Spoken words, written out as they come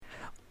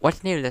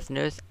What's new,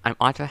 listeners? I'm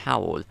Arthur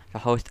Howell, the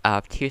host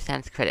of Two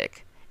Cents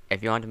Critic.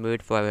 If you're on the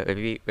mood for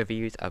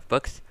reviews of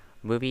books,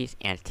 movies,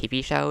 and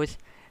TV shows,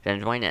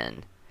 then join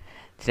in.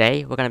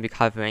 Today, we're going to be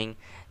covering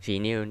the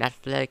new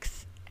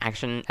Netflix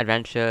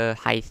action-adventure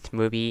heist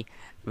movie,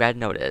 Red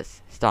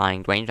Notice,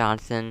 starring Dwayne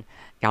Johnson,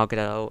 Gal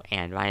Gadot,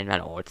 and Ryan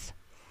Reynolds.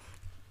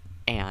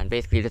 And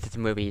basically, this is a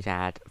movie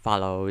that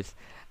follows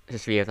the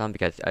three of them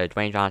because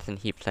Dwayne Johnson,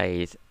 he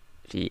plays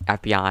the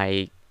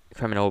FBI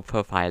criminal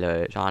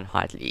profiler John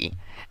Hartley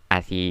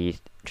as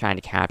he's trying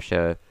to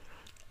capture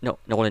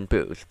Nolan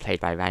Booth, played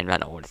by Ryan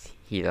Reynolds.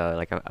 He's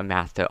a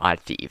master art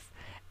thief,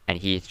 and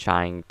he's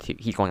going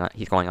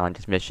on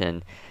this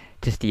mission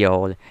to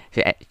steal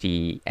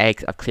the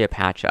eggs of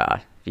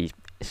Cleopatra, these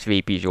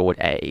three bejeweled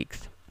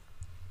eggs.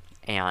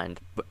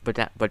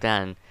 But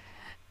then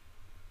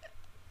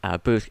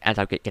Booth ends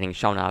up getting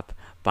shown up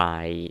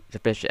by the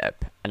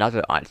Bishop,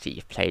 another art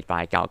thief played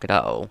by Gal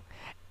Gadot,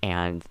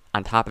 and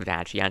on top of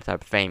that, she ends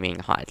up framing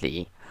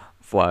Hartley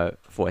for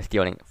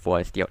trying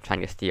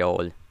to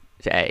steal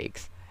the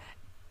eggs,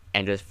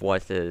 and this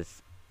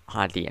forces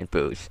Hartley and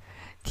Booth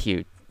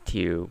to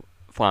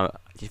form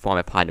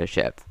a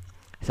partnership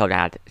so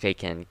that they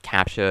can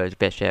capture the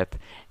Bishop,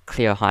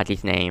 clear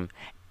Hartley's name,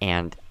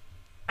 and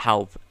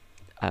help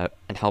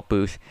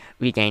Booth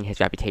regain his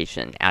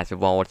reputation as the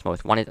world's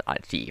most wanted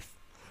art thief.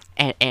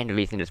 And the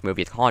reason this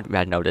movie is called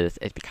Red Notice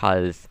is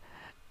because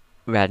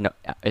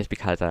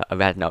a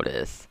red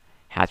notice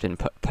has been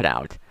put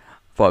out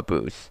for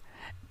Booth,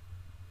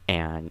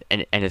 and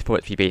it's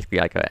supposed to be basically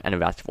like an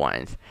arrest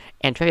warrant.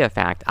 And trivia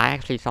fact, I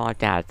actually thought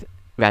that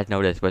red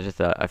notice was just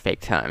a fake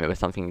term. It was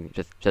something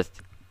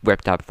just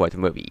whipped up for the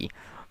movie,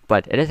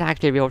 but it is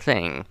actually a real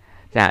thing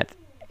that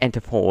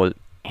Interpol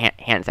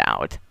hands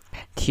out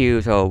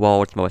to the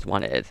world's most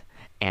wanted.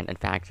 And in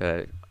fact,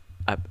 a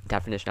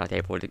definition I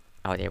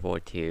was able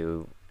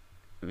to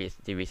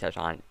do research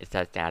on, it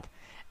says that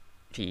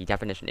the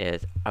definition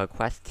is a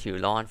request to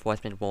law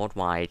enforcement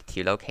worldwide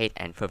to locate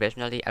and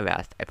provisionally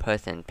arrest a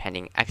person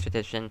pending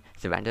extradition,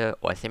 surrender,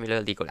 or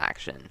similar legal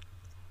action.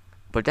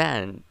 But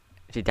then,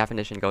 the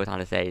definition goes on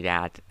to say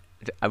that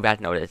a red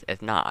notice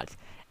is not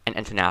an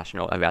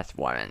international arrest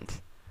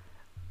warrant.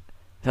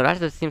 So that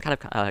just seems kind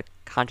of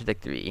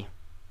contradictory,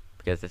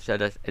 because it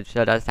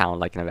sure does sound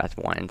like an arrest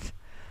warrant,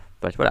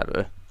 but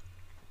whatever.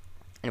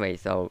 Anyway,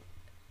 so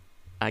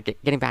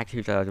getting back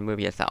to the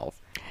movie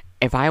itself,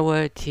 if I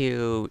were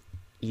to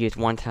use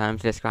one term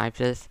to describe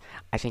this,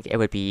 I think it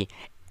would be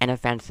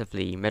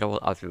inoffensively middle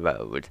of the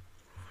road.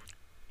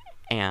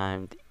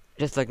 And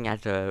just looking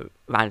at the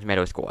Rotten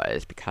Tomatoes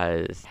scores,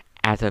 because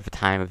as of the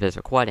time of this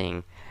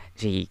recording,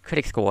 the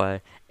critic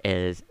score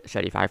is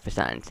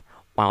 35%,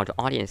 while the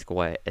audience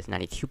score is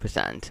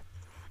 92%.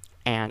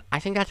 And I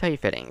think that's very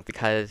fitting,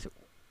 because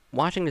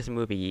watching this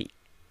movie,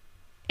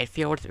 it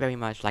feels very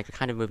much like the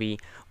kind of movie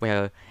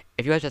where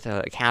if you're just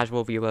a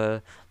casual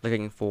viewer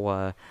looking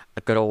for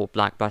a good old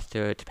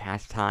blockbuster to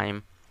pass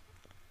time,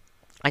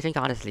 I think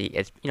honestly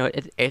it's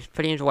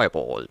pretty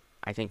enjoyable.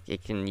 I think you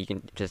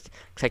can just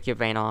click your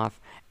brain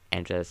off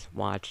and just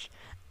watch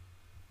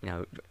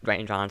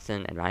Dwayne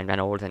Johnson and Ryan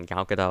Reynolds and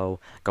Gal Gadot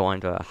go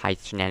on to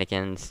heist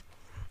shenanigans,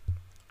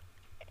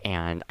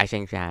 and I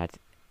think that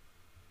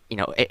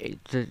the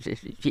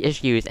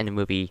issues in the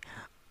movie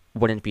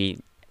wouldn't be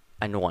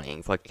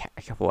annoying for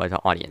the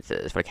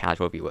audiences, for the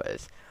casual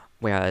viewers.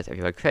 Whereas if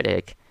you're a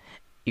critic,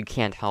 you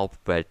can't help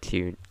but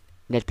to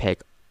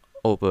nitpick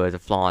over the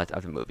flaws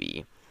of the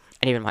movie.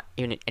 And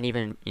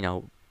even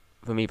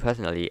for me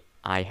personally,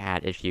 I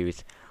had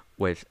issues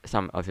with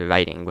some of the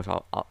writing, which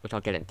I'll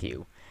get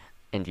into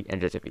in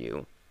this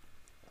review.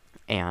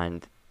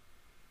 And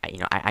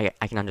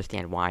I can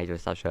understand why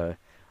there's such a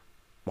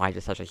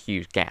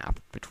huge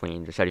gap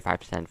between the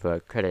 35% for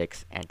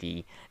critics and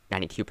the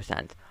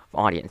 92% for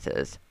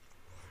audiences.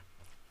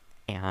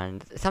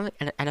 And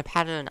a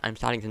pattern I'm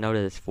starting to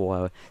notice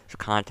for the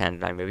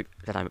content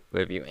that I'm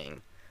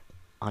reviewing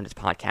on this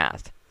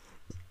podcast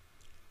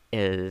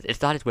is it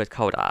started with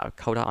Coda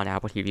on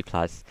Apple TV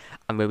Plus,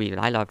 a movie that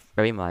I loved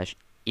very much,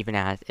 even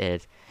as it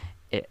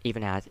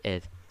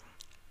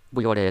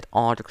wielded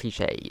all the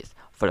cliches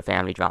for the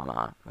family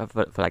drama,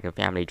 for like a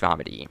family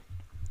dramedy,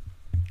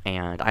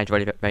 and I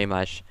enjoyed it very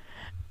much.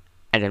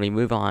 And then we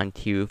move on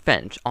to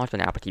Finch, also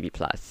on Apple TV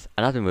Plus,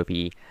 another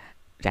movie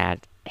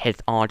that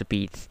hits all the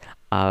beats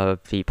of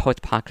the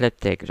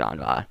post-apocalyptic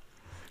genre.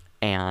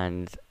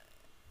 And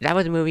that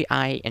was a movie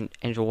I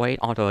enjoyed,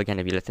 although again,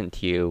 if you listen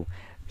to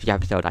the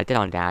episode I did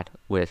on that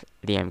with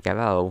Liam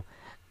Garreau,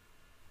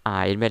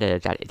 I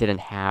admitted that it didn't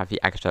have the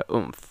extra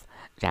oomph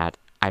that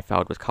I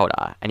felt with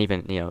Coda. And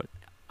even,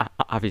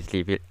 obviously,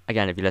 if you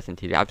listen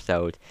to the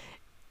episode,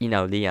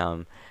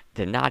 Liam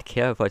did not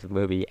care for the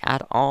movie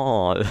at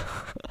all,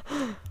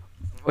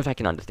 which I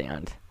can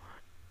understand.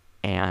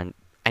 And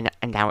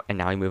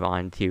now we move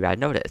on to Red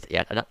Notice,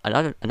 yet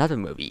another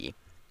movie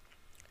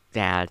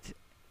that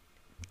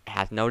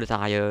has no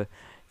desire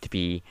to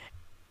be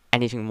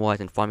anything more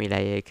than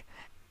formulaic.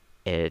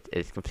 It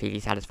is completely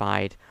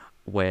satisfied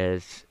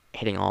with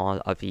hitting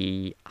all of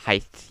the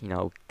heists,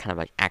 kind of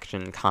like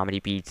action comedy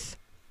beats,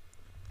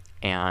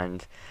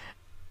 and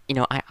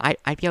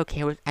I'd be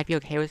okay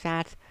with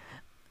that,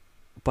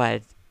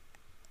 but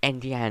in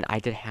the end, I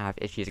did have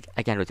issues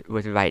again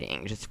with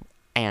writing,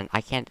 and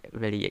I can't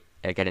really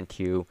get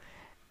into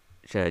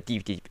the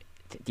deep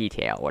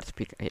details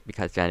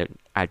because then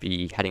I'd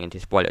be heading into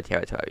spoiler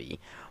territory,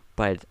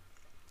 but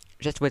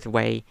just with the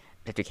way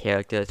that the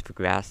characters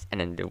progress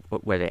and then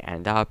where they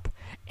end up,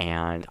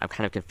 and I'm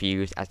kind of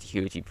confused as to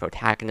who the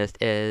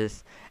protagonist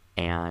is,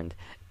 and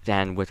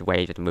then with the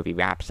way that the movie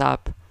wraps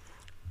up,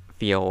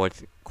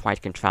 feels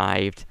quite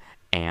contrived,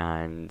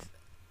 and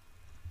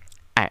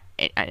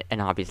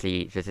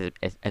obviously this is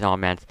all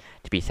meant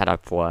to be set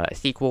up for a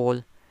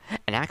sequel.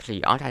 And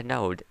actually, on that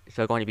note,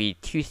 there are going to be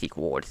 2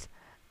 sequels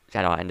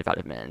that are in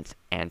development,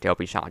 and they'll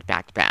be shot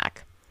back to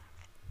back.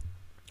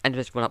 And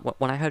just when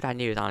I heard that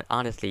news,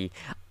 honestly,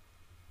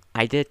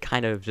 I did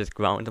kind of just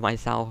groan to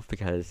myself,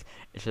 because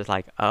it's just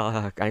like,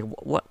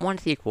 one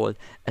sequel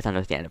is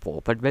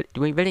understandable, but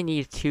do we really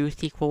need 2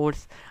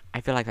 sequels?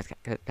 I feel like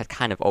that's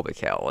kind of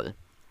overkill.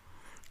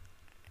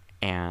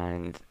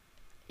 And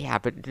yeah,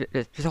 but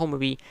this whole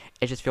movie,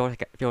 it just feels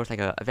like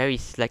a very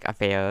slick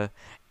affair,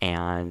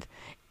 and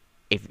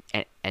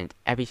and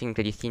everything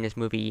that you see in this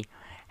movie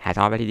has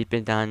already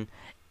been done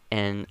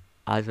in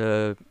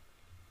other,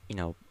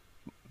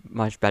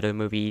 much better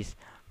movies.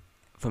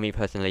 For me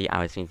personally,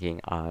 I was thinking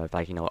of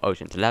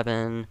Ocean's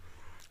 11,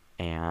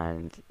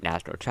 and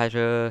National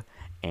Treasure,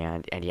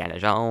 and Indiana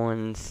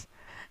Jones,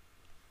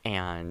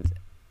 and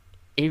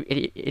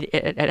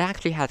it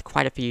actually has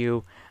quite a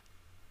few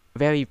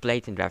very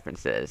blatant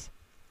references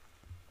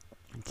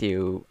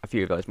to a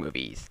few of those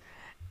movies.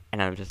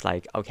 And I'm just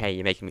like, okay,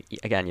 you're making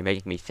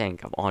me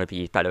think of all of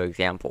these better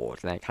examples,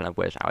 and I kind of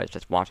wish I was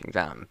just watching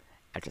them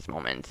at this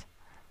moment.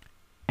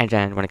 And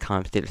then when it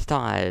comes to the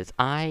stars,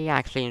 I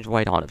actually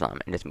enjoyed all of them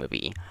in this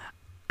movie.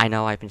 I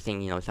know I've been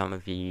seeing, some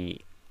of the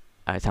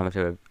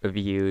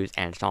reviews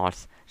and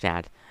thoughts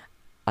that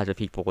other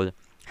people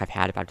have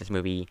had about this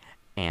movie,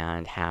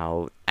 and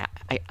how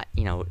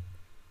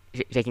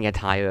they can get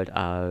tired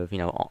of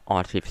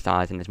all 3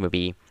 stars in this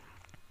movie.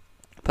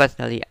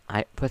 Personally,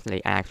 I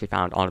actually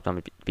found all of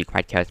them to be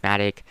quite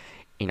charismatic.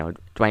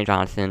 Dwayne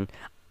Johnson,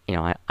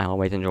 I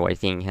always enjoy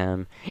seeing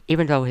him,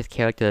 even though his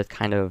character is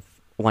kind of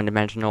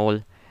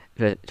one-dimensional.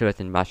 There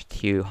isn't much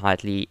to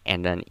Hartley,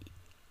 and then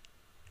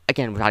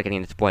again, without getting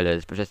into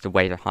spoilers, but just the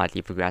way that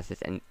Hartley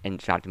progresses in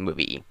throughout the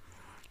movie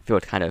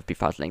feels kind of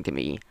befuddling to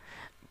me.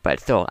 But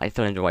still, I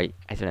still enjoy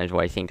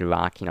seeing The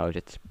Rock,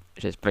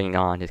 just bringing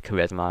on his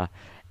charisma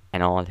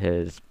and all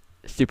his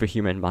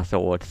superhuman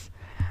muscles.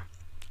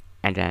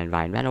 And then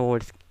Ryan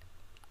Reynolds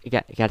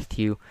gets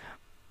to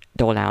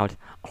dole out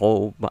a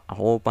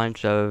whole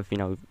bunch of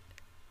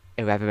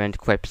irreverent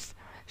quips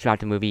throughout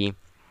the movie.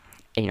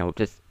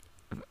 Just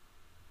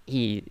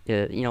he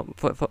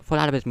for a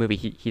lot of his movie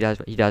he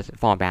does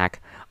fall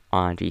back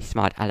on the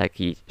smart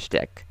alecky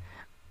shtick,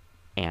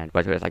 and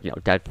whether it's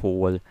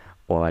Deadpool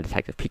or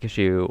Detective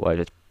Pikachu or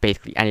just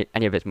basically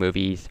any of his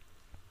movies.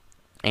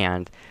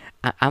 And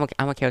I'm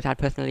okay with that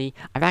personally.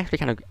 I've actually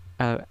kind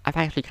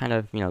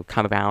of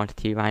come around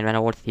to Ryan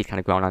Reynolds. He's kind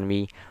of grown on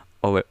me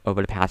over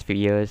the past few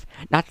years.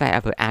 Not that I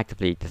ever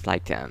actively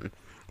disliked him,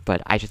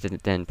 but I just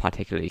didn't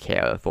particularly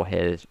care for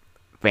his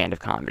brand of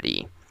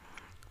comedy.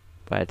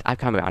 But I've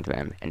come around to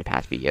him in the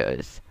past few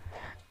years,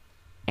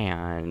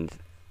 and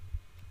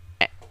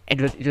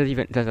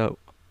there's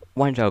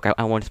one joke.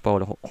 I won't spoil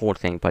the whole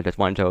thing, but there's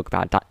one joke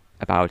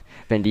about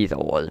Vin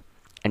Diesel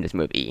in this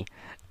movie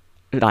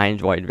that I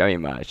enjoyed very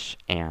much,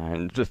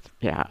 and just,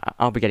 yeah,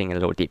 I'll be getting a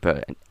little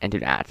deeper into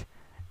that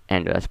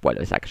in the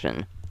spoiler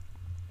section.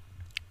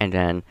 And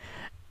then,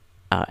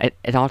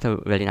 it's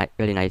also really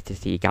nice to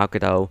see Gal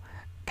Gadot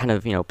kind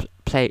of,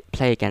 play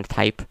against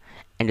type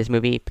in this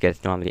movie,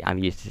 because normally I'm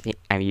used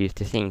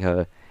to seeing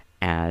her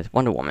as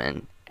Wonder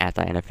Woman, as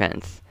Diana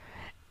Prince.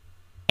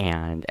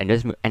 And in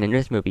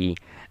this movie,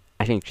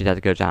 I think she does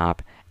a good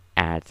job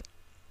at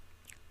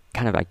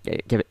kind of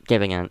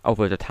giving an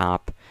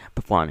over-the-top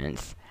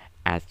performance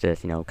as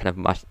this, kind of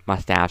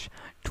mustache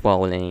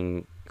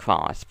twirling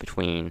cross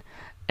between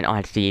an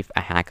arch thief,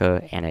 a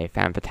hacker, and a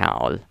femme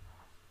fatale.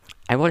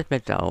 I will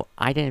admit though,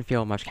 I didn't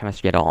feel much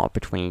chemistry at all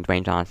between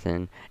Dwayne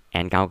Johnson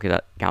and Gal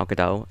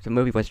Gadot. The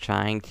movie was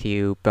trying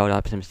to build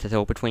up some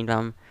sizzle between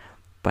them,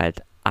 but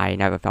I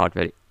never felt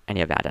really any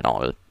of that at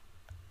all.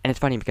 And it's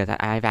funny because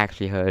I've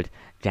actually heard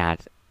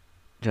that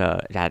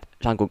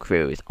Jungle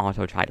Cruise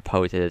also tries to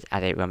pose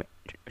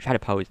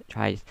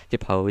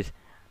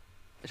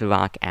The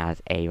Rock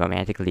as a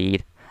romantic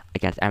lead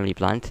against Emily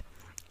Blunt,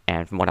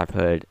 and from what I've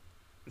heard,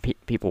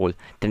 people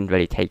didn't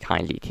really take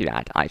kindly to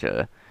that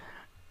either.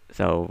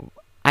 So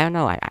I don't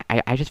know.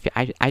 I just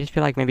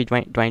feel like maybe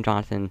Dwayne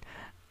Johnson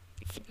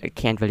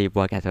can't really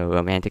work as a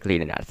romantic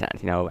lead in that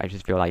sense. I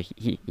just feel like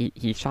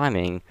he's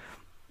charming,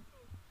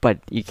 but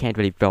you can't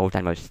really build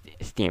that much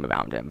steam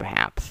around him,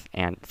 perhaps.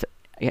 And so,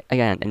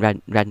 again, in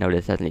Red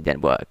Notice certainly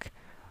didn't work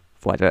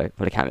for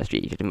the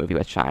chemistry that the movie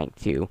was trying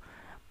to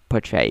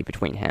portray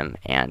between him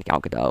and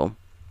Gal Gadot.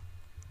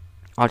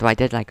 Although I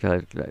did like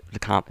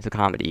the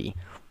comedy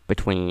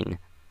between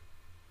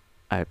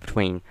The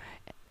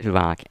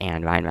Rock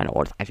and Ryan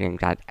Reynolds. I think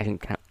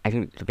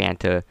the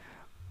banter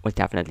was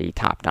definitely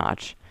top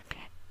notch.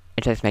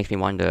 It just makes me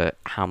wonder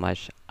how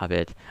much of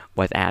it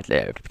was ad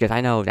libbed, because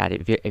I know that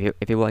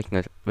if you're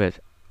working with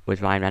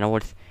Ryan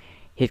Reynolds,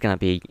 he's gonna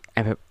be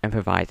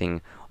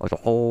improvising with a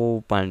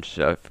whole bunch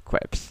of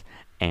quips.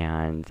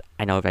 And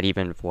I know that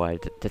even for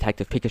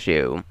Detective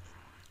Pikachu,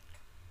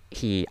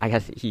 I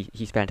guess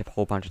he spent a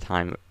whole bunch of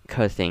time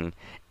cursing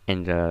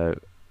in the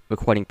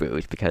recording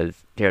booth, because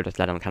they would just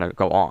let him kind of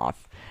go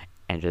off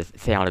and just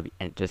say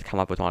and just come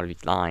up with all of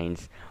these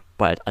lines,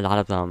 but a lot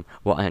of them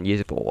were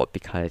unusable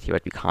because he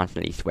would be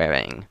constantly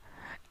swearing.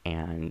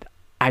 And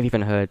I've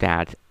even heard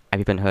that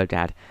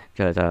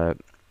there's a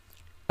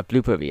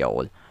blooper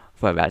reel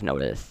for Red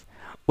Notice,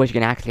 which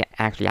you can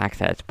actually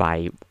access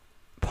by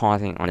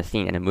pausing on a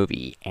scene in a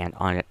movie, and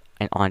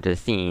on the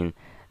scene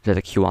there's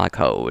a QR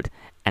code,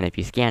 and if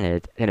you scan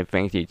it, then it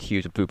brings you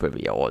to the blooper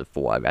reel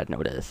for Red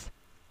Notice.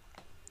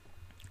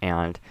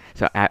 And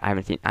so I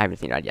haven't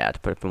seen that yet,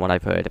 but from what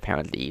I've heard,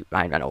 apparently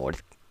Ryan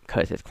Reynolds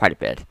curses quite a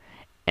bit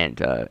in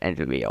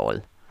the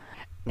reel.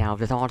 Now,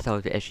 there's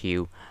also the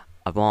issue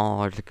of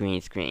all the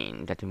green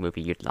screen that the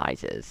movie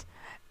utilizes.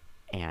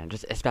 And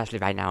just especially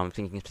right now, I'm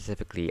thinking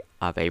specifically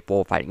of a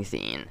bullfighting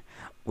scene,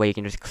 where you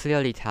can just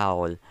clearly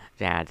tell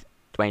that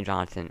Dwayne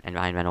Johnson and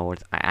Ryan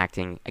Reynolds are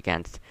acting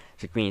against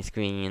the green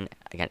screen,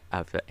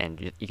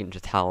 and you can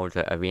just tell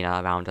the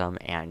arena around them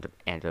and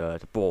the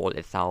bull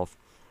itself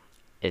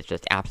is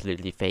just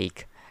absolutely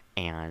fake.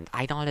 And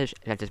I acknowledge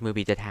that this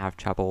movie did have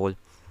trouble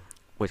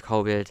with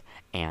COVID,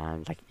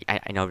 and like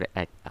I know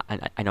that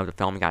I know the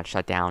film got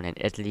shut down in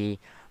Italy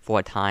for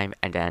a time,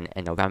 and then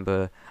in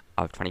November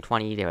of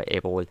 2020 they were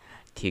able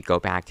to go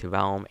back to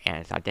Rome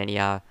and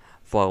Sardinia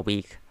for a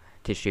week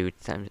to shoot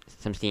some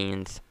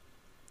scenes.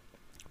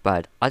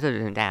 But other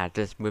than that,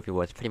 this movie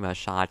was pretty much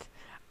shot,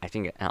 I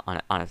think,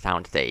 on a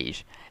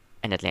soundstage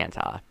in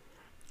Atlanta,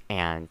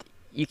 and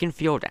you can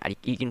feel that.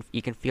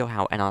 You can feel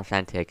how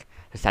inauthentic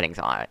the settings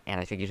are,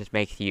 and I think it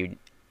makes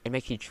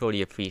you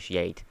truly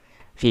appreciate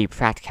the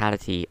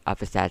practicality of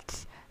the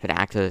sets that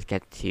actors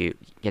get to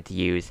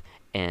use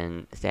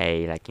in,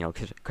 say, like,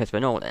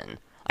 Christopher Nolan.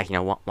 Like,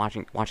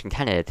 watching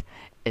Tenet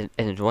is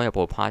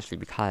enjoyable partially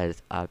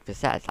because of the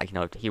sets. Like,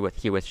 he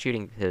was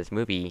shooting his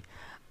movie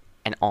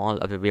in all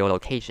of the real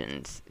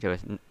locations. There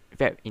was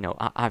very,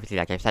 obviously,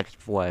 like I've said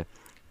before,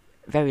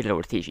 very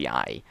little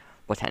CGI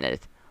for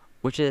Tenet,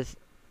 which is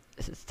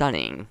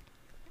stunning.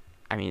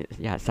 I mean,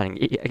 yeah, stunning.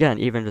 Again,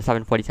 even the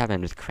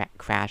 747 just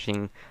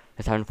crashing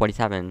the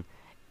 747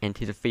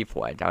 into the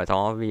Freeport. That was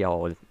all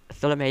real. It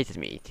still amazes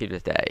me to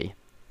this day.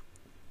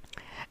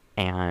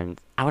 And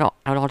I would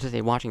also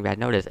say, watching Red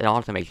Notice, it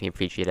also makes me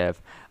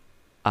appreciative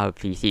of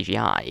the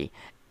CGI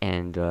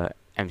in the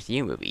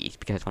MCU movies,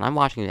 because when I'm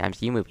watching the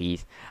MCU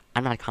movies,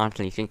 I'm not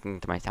constantly thinking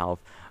to myself,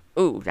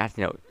 "Ooh, that's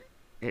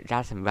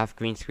some rough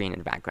green screen in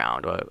the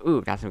background," or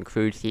 "Ooh, that's some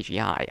crude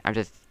CGI." I'm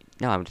just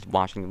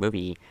watching the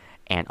movie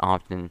and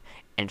often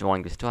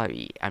enjoying the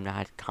story. I'm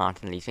not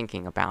constantly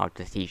thinking about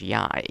the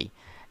CGI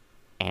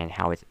and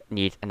how it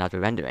needs another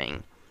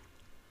rendering.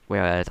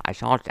 Whereas I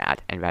saw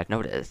that in Red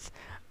Notice,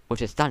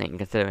 which is stunning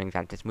considering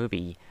that this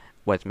movie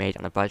was made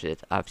on a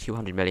budget of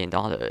 $200 million,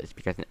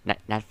 because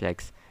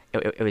Netflix,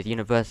 it was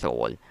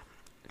Universal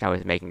that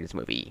was making this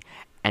movie,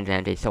 and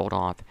then they sold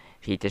off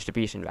the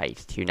distribution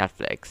rights to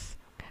Netflix.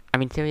 I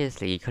mean,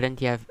 seriously,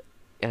 couldn't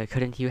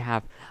you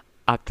have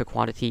upped the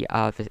quality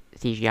of the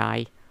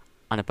CGI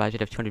on a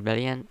budget of $200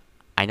 million?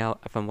 I know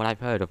from what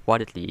I've heard,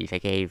 reportedly they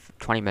gave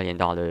 $20 million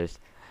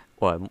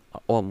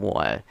or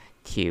more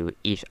to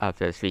each of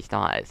the 3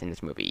 stars in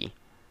this movie.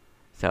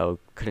 So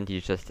couldn't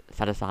you just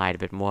set aside a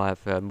bit more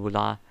of a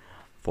moolah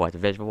for the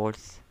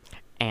visuals?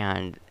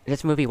 And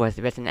this movie was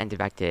written and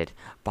directed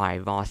by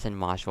Rawson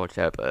Marshall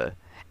Thurber,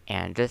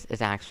 and this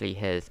is actually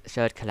his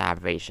 3rd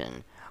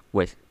collaboration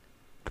with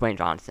Dwayne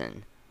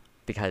Johnson,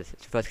 because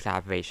his first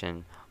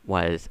collaboration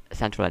was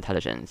Central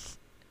Intelligence,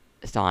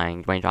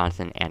 starring Dwayne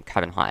Johnson and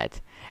Kevin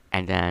Hart,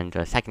 and then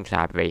the second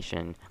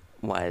collaboration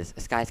was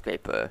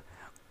Skyscraper,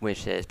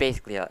 which is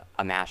basically a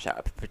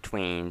mashup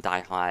between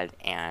Die Hard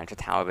and The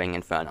Towering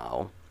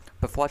Inferno.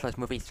 Before those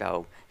movies,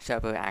 though,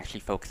 Thurber actually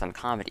focused on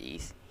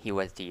comedies. He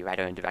was the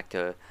writer and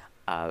director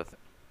of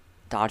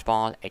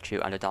Dodgeball, A True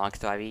Underdog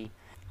Story.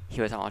 He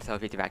was also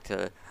the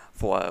director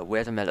for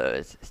We're the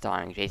Millers,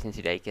 starring Jason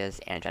Sudeikis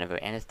and Jennifer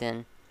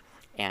Aniston.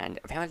 And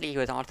apparently he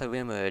was also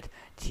rumored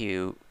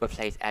to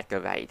replace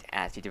Edgar Wright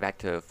as the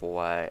director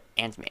for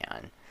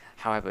Ant-Man.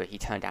 However, he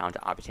turned down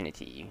the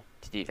opportunity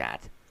to do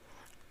that.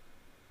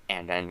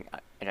 And then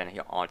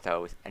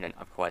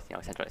of course,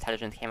 Central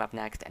Intelligence came up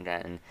next, and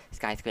then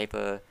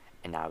Skyscraper,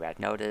 and now Red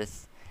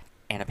Notice.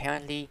 And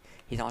apparently,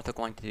 he's also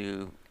going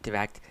to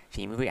direct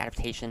the movie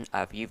adaptation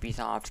of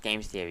Ubisoft's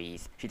game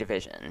series, The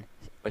Division,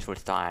 which will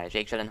star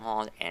Jake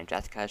Gyllenhaal and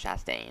Jessica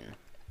Chastain.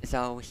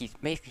 So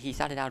he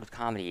started out with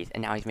comedies,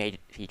 and now he's made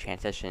the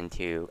transition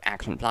to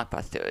action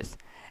blockbusters.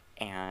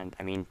 And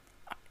I mean,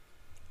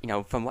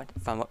 from what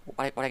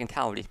I can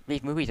tell,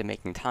 these movies are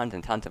making tons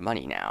and tons of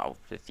money now,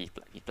 just these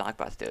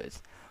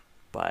blockbusters.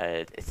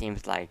 But it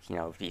seems like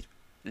these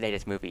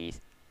latest movies,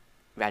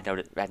 Red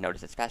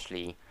Notice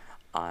especially,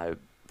 are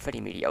pretty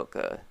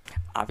mediocre.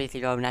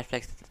 Obviously, though,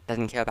 Netflix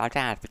doesn't care about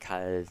that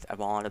because of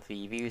all of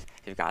the views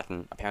they've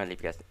gotten. Apparently,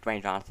 because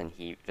Dwayne Johnson,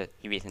 he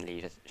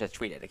recently just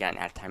tweeted again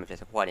at the time of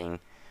this recording.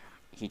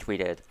 He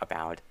tweeted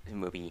about the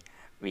movie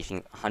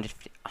reaching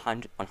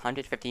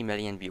 150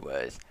 million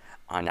viewers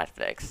on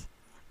Netflix.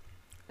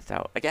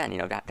 So again,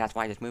 that's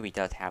why this movie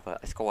does have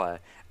a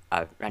score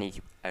of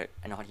 92,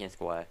 an audience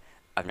score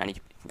of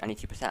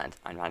 92%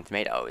 on Rotten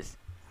Tomatoes.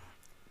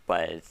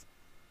 But it's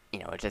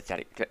just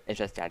that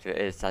there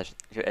is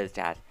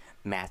that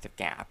massive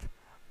gap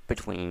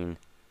between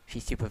the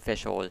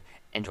superficial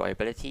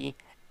enjoyability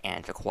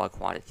and the core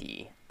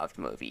quality of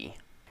the movie.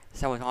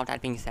 So with all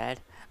that being said,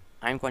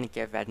 I'm going to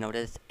give Red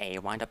Notice a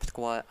wind-up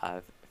score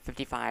of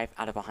 55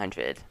 out of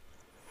 100.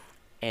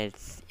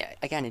 It's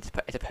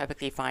a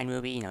perfectly fine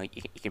movie. You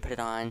can put it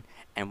on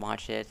and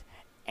watch it,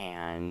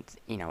 and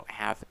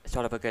have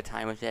sort of a good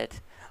time with it.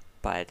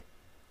 But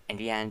in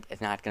the end,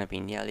 it's not going to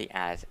be nearly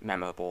as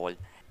memorable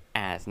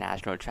as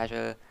National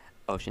Treasure,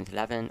 Ocean's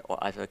 11,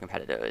 or other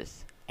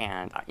competitors.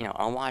 And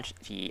I'll watch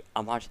the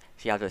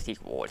other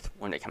sequels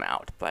when they come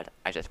out, but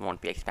I just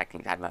won't be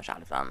expecting that much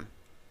out of them.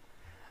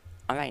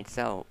 Alright,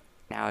 so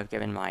now I've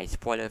given my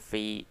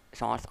spoiler-free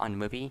thoughts on the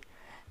movie.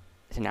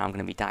 So now I'm going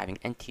to be diving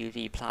into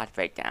the plot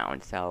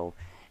breakdown. So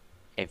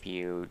if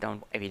you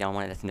don't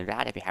want to listen to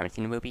that, if you haven't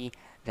seen the movie,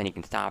 then you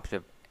can stop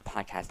the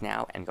podcast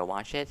now and go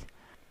watch it.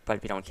 But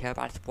if you don't care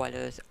about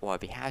spoilers, or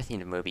if you have seen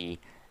the movie,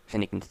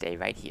 then you can stay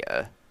right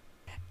here.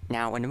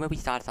 Now, when the movie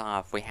starts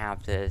off, we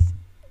have this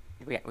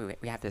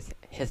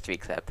history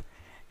clip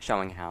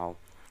showing how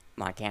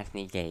Mark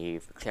Antony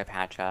gave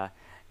Cleopatra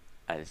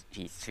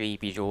these 3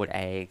 bejeweled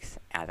eggs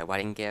as a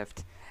wedding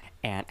gift.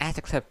 And as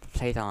the clip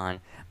plays on,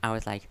 I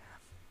was like,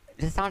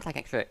 this sounds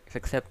like the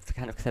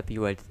kind of clip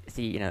you would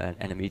see in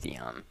a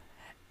museum.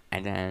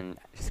 And then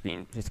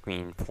the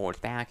screen pulls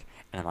back,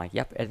 and I'm like,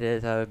 yep, it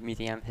is a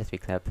museum history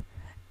clip.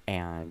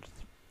 And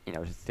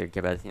just to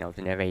give us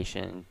the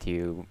narration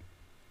to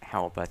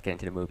help us get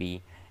into the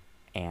movie.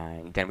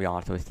 And then we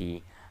also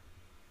see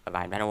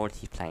Ryan Reynolds.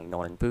 He's playing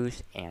Nolan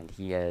Booth, and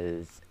he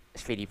is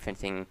 3D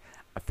printing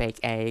a fake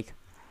egg.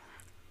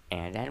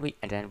 And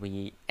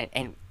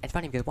it's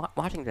funny because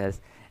watching this,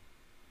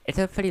 it's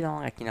a pretty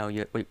long,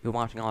 you're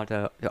watching all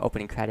the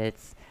opening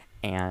credits,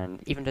 and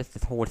even just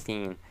this whole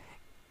scene,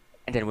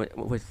 and then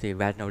with the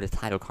Red Notice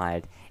title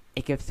card,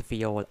 it gives the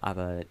feel of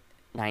a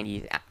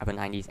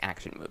 90s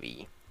action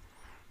movie.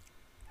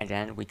 And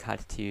then we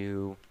cut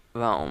to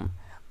Rome,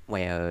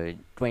 where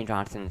Dwayne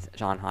Johnson's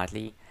John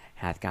Hartley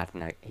has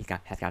gotten a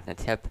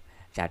tip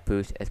that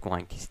Booth is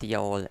going to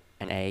steal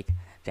an egg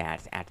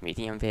that's at the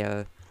museum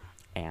there,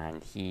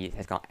 and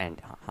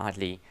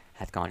Hartley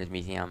has gone to the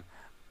museum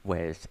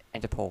with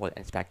Interpol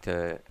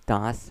Inspector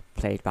Das,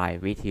 played by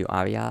Ritu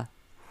Arya,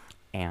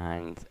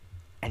 and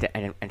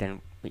then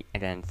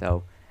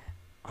so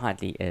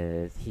Hartley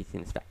he's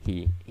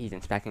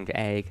inspecting the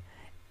egg,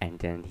 and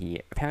then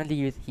he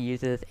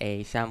uses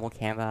a thermal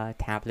camera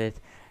tablet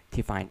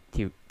to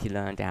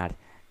learn that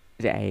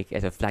the egg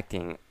is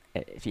absorbing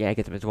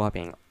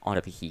all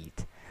of the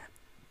heat.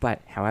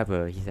 But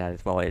however, he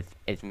says, well, the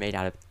egg is made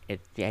out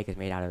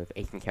of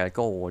 18-karat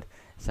gold,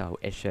 so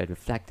it should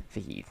reflect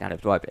the heat, not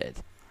absorb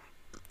it.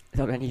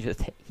 So then he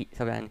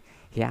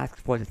asks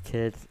for his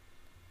kid's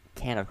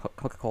can of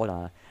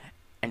Coca-Cola,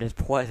 and just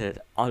pours it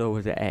all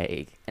over the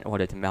egg in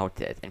order to melt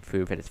it and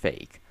prove it is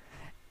fake.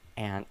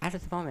 And at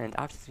this moment,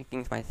 I was just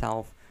thinking to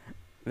myself,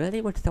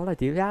 really, would soda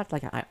do that?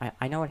 Like,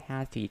 I know it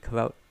has the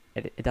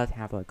it does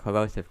have a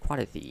corrosive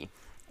quality,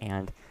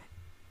 and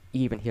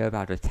you even hear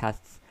about the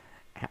tests,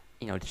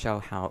 to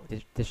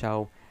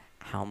show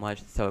how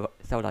much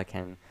soda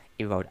can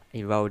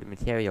erode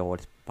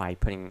materials by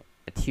putting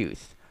a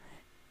tooth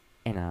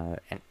in a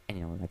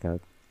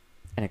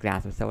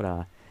glass of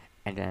soda,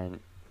 and then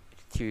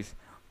the tooth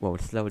will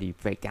slowly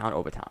break down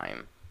over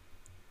time.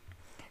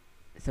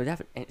 So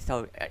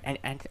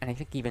I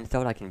think even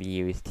soda can be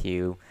used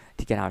to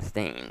get out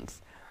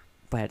stains,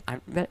 but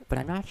I'm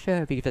not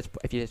sure if you just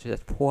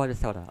pour the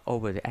soda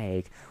over the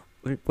egg,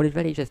 would it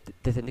really just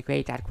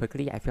disintegrate that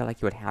quickly? I feel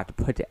like you would have to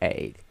put the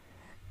egg,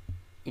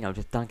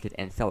 just dunk it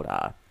in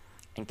soda,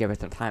 and give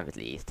it some time at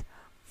least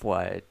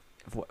for it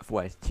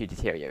to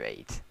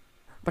deteriorate.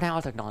 But I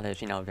also acknowledge,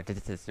 that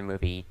this is a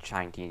movie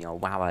trying to,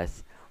 wow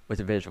us with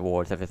the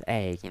visuals of this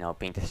egg,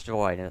 being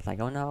destroyed, and it's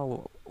like, oh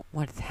no,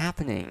 what's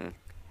happening?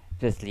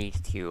 This leads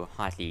to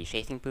Hartley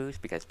chasing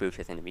Booth because Booth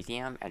is in the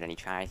museum, and then he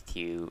tries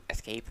to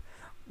escape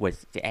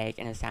with the egg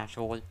in his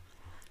satchel,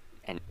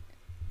 and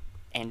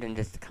then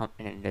this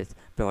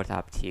builds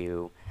up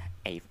to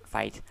a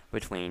fight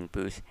between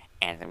Booth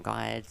and some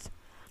guards.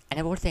 And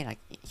I will say,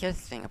 here's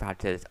the thing about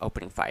this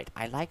opening fight.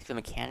 I like the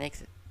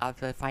mechanics of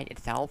the fight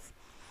itself,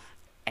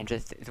 and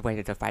just the way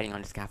that they're fighting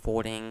on the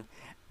scaffolding,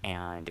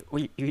 and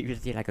we usually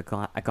see like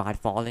a god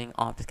falling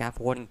off the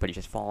scaffolding, but he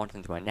just falls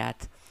into a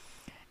net.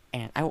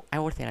 And I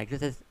would say like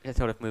this is the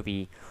sort of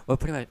movie where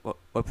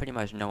pretty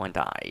much no one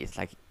dies.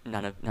 Like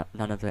none of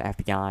the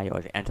FBI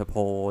or the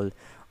Interpol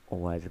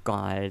or the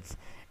guards.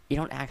 You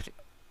don't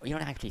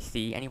actually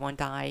see anyone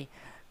die.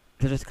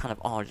 They're just kind of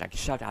all like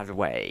shoved out of the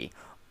way,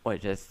 or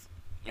just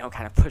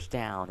kind of pushed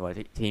down, or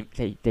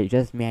they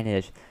just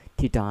manage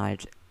to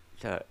dodge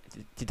to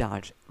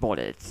dodge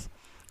bullets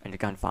and the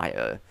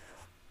gunfire.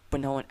 But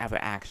no one ever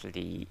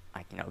actually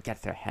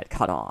gets their head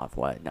cut off,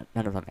 or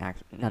none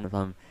of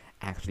them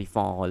actually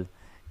fall.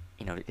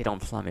 They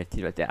don't plummet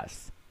to their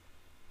deaths,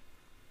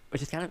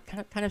 which is kind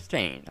of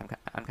strange.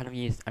 I'm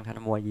kind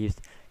of more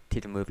used to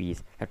the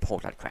movies that pull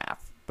that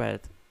crap.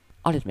 But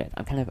I'll admit,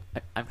 I'm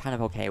kind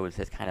of okay with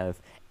this kind of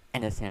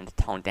innocent,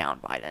 toned down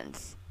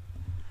violence.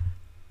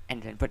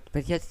 And then, but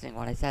here's the thing.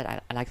 What I said,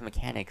 I like the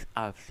mechanics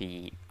of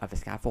the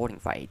scaffolding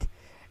fight.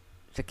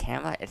 The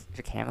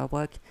camera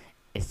work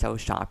is so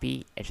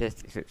sharpy. It's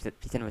just the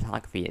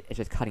cinematography. It's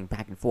just cutting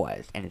back and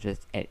forth, and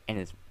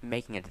it's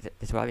making it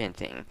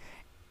disorienting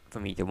for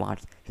me to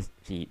watch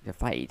the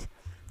fight,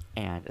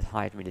 and it's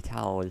hard for me to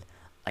tell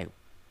like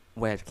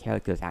where the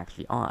characters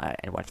actually are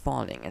and what's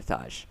falling and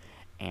such.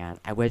 And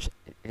I wish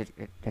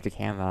that the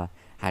camera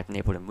had been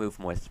able to move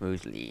more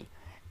smoothly.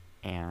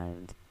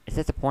 And it's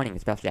disappointing,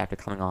 especially after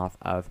coming off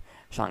of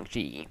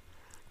Shang-Chi,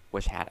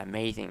 which had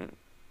amazing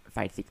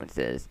fight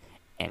sequences,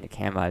 and the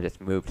camera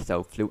just moved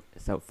so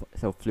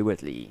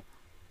fluidly.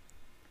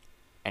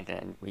 And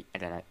then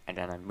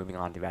I'm moving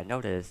on to Red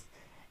Notice,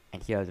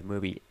 and here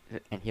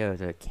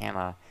the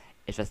camera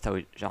is just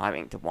so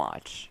jarring to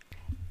watch.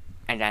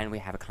 And then we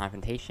have a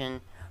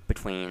confrontation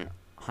between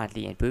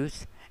Hartley and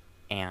Bruce,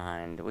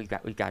 and we've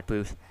got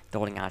Bruce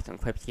doling out some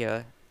quips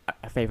here.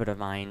 A favorite of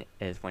mine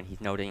is when he's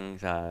noting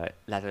the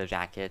leather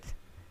jacket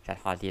that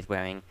Hartley is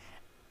wearing,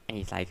 and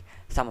he's like,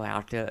 somewhere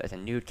out there is a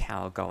nude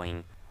cow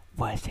going,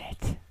 "Was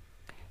it?"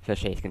 So the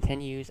chase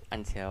continues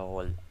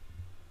until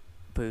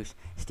Bruce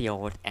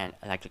steals an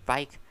electric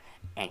bike,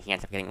 and he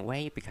ends up getting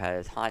away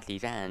because Hartley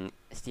then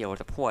steals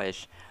a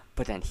Porsche,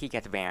 but then he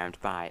gets rammed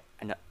by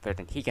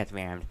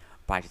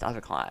this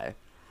other car,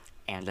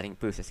 and letting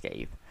Bruce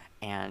escape.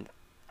 And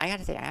I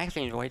gotta say, I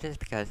actually enjoyed this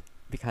because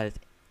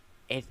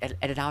it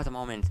allows a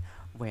moment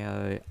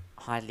where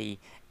Hartley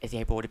is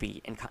able to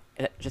be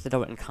just a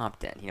little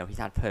incompetent. He's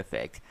not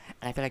perfect,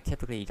 and I feel like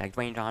typically, like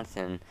Dwayne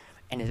Johnson,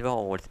 in his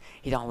roles,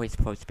 he's always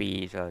supposed to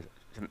be the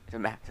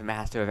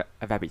master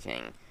of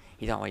everything.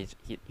 He's always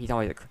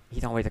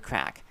a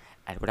crack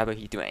at whatever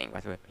he's doing,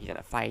 whether he's in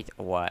a fight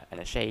or in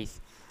a chase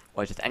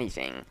or just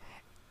anything.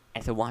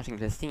 And so watching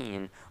this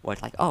scene where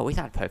it's like, oh, he's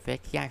not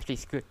perfect. He actually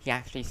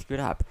screwed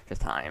up this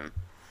time.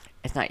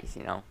 It's nice,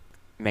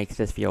 makes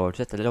this feel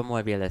just a little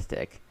more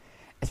realistic.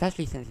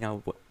 Especially since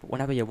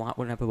whenever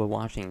we're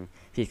watching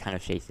these kind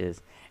of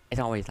chases,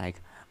 it's always like,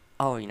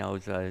 oh,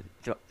 they're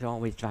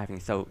always driving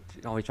so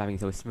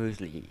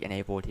smoothly and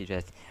able to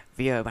just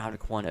veer around the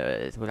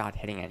corners without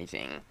hitting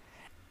anything.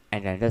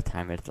 And then this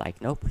time it's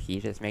like, nope, he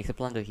just makes a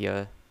blunder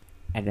here.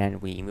 And then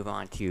we move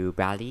on to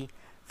Bali,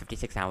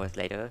 56 hours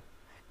later.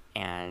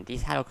 And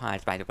these title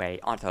cards, by the way,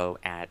 also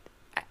add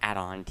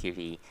on to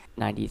the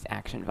 90s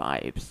action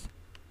vibes.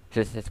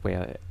 So this is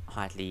where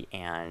Hartley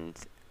and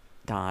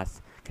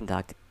Dawes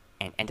conduct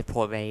an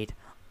Interpol raid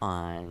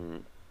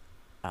on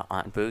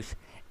Bruce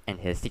in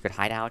his secret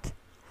hideout,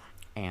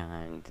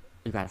 and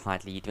we've got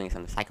Hartley doing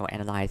some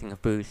psychoanalyzing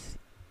of Bruce,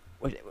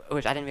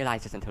 which I didn't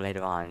realize this until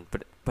later on.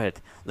 But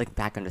looking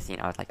back on the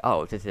scene, I was like,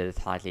 oh, this is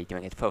Hartley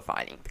doing his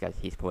profiling because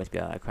he's supposed to be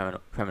a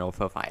criminal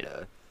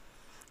profiler,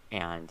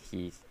 and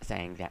he's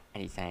saying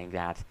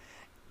that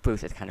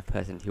Bruce is the kind of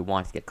person who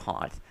wants to get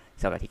caught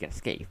so that he can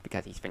escape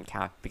because he has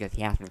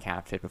been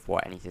captured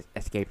before and he's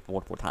escaped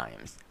multiple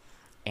times,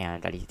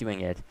 and that he's doing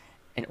it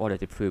in order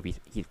to prove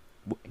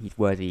he's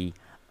worthy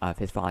of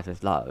his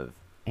father's love.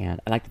 And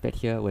I like the bit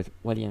here with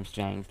William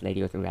Strang's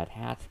Lady with the Red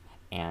Hat,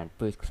 and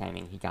Bruce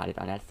claiming he got it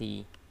on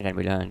Etsy, and then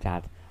we learned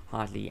that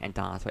Hartley and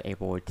Dawes were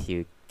able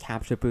to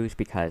capture Bruce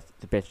because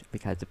the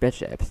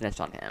bishop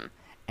snitched on him,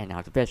 and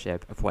now the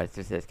bishop, of course,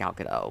 this is Gal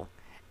Gadot.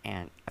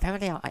 And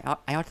apparently,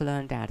 I also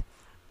learned that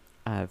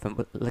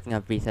from looking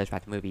up research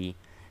about the movie,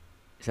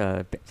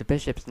 the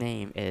bishop's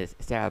name is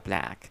Sarah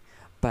Black,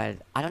 but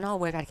I don't know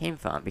where that came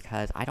from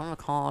because I don't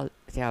recall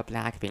Sarah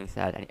Black being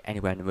said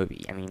anywhere in the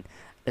movie. I mean,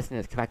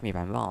 listeners, correct me if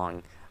I'm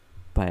wrong,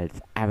 but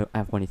I've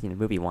only seen the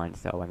movie once,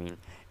 so I mean,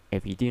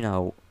 if you do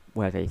know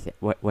where they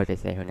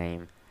say her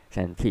name,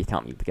 then please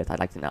tell me because I'd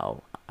like to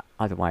know.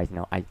 Otherwise,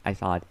 I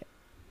thought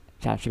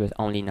that she was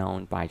only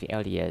known by the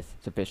alias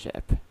the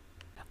Bishop.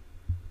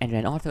 And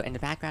then also in the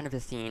background of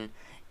the scene,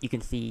 you can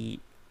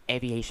see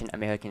Aviation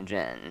American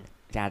Gin.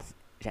 That's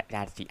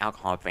the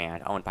alcohol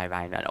brand owned by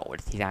Ryan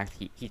Reynolds.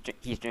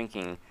 He's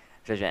drinking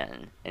the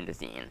gin in the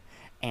scene,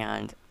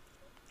 and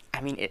I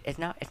mean it's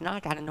not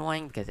that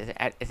annoying because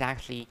it's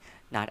actually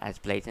not as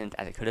blatant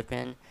as it could have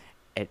been.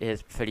 It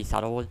is pretty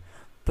subtle,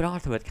 but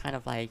also it's kind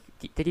of like,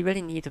 did you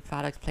really need the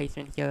product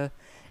placement here?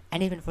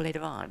 And even for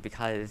later on,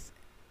 because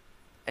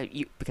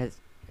because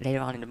later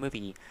on in the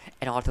movie,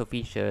 it also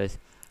features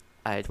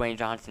Dwayne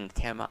Johnson's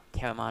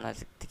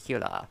Terramana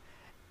Tequila.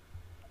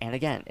 And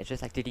again, it's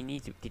just like, did he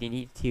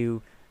need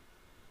to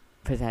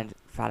present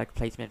product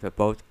placement for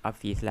both of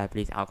these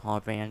celebrities' alcohol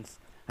brands?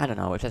 I don't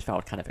know, it just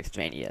felt kind of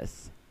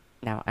extraneous.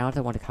 Now, I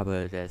also want to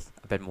cover this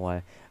a bit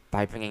more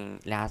by bringing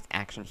Last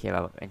Action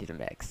Hero into the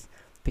mix,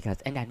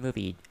 because in that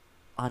movie,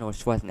 Arnold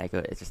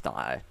Schwarzenegger is the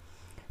star.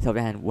 So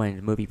then, when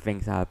the movie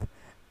brings up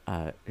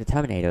the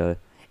Terminator,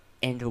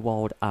 in the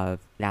world of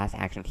Last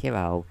Action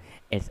Hero,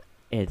 it's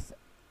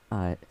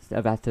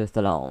Sylvester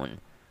Stallone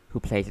who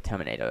plays the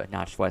Terminator,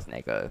 not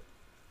Schwarzenegger.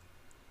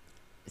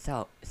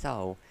 So,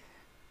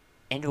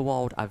 in the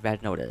world of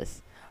Red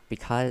Notice,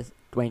 because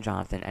Dwayne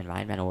Johnson and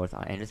Ryan Reynolds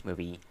are in this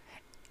movie,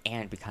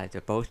 and because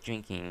they're both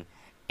drinking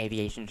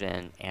Aviation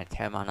Gin and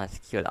Terramana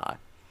Tequila,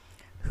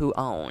 who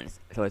owns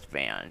those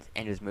brands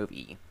in this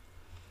movie?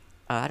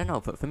 I don't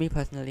know. For me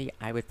personally,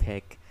 I would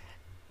pick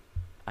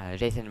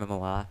Jason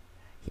Momoa.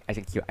 I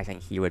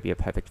think he would be a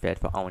perfect fit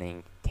for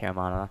owning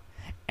Terramana,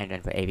 and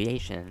then for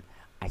Aviation,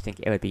 I think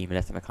it would be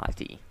Melissa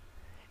McCarthy.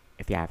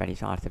 If you have any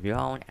thoughts of your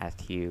own as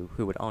to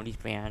who would own these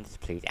brands,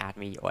 please add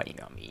me or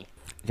email me.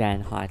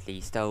 Then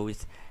Hartley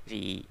stows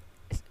the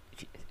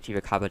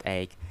recovered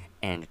egg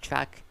in the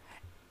truck,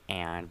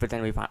 but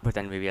then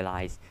we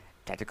realize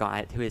that the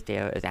guy who is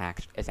there is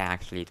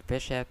actually the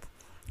bishop,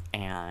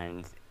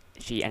 and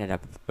she ended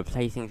up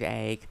replacing the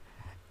egg.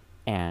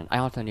 And I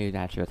also knew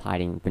that she was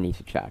hiding beneath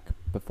the truck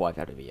before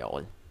that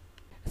reveal.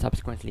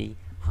 Subsequently,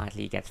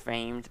 Hartley gets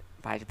framed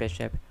by the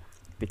bishop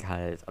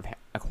because,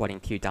 according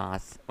to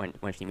Doss,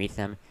 when she meets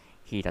him,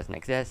 he doesn't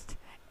exist,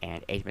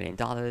 and $8 million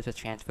was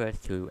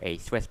transferred to a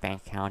Swiss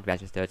bank account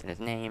registered in his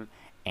name,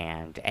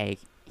 and the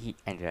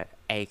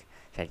egg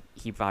that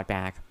he brought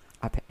back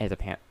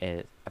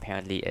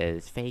apparently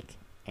is fake,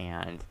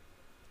 and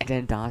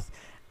then Doss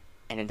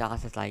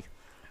is like,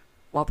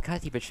 well,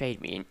 because he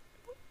betrayed me,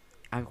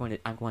 I'm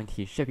going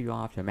to ship you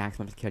off to a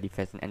maximum security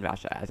prison in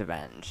Russia as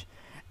revenge.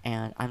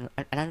 And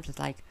I'm just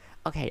like,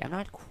 okay, I'm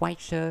not quite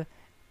sure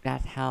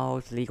that's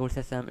how the legal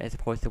system is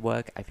supposed to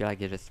work. I feel like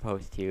you're just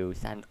supposed to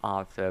send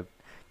off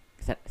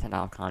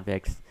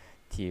convicts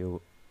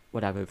to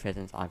whatever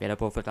prisons are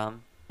available for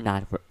them,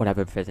 not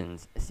whatever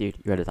prisons suit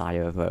your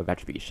desire for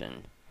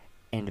retribution.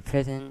 In the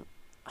prison,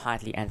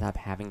 Hartley ends up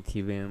having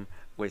to room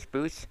with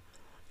Bruce,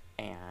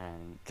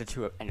 and the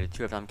two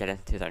of them get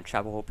into some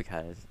trouble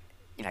because,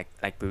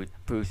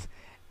 Bruce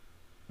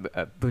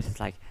is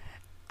like,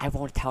 I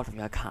won't tell them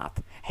you're a cop.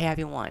 Hey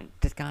everyone,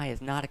 this guy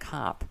is not a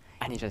cop.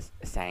 And he's just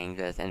saying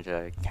this in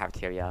the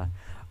cafeteria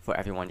for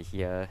everyone to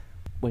hear,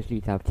 which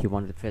leads up to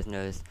one of the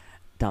prisoners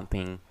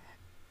dumping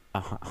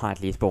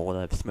Hartley's bowl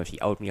of smushy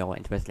oatmeal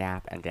into his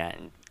lap, and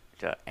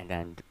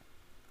then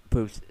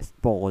Bruce's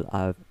bowl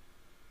of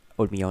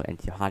oatmeal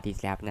into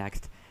Hartley's lap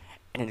next.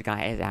 And then the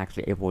guy is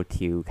actually able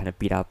to kind of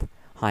beat up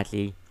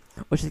Hartley,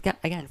 which is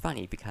again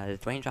funny because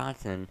Dwayne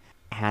Johnson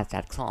has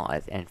that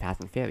clause in Fast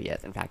and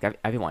Furious. In fact,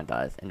 everyone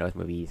does in those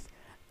movies,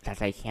 that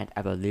they can't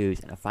ever lose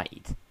in a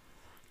fight.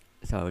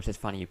 So it's just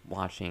funny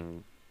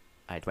watching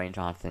Dwayne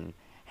Johnson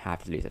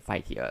have to lose a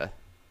fight here.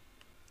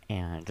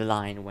 And the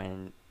line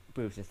when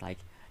Bruce is like,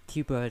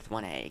 2 birds,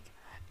 1 egg,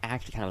 I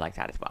actually kind of like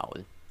that as well.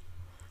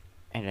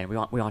 And then we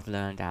also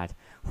learn that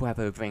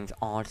whoever brings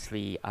all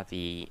 3 of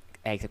the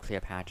eggs of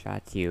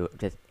Cleopatra to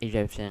this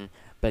Egyptian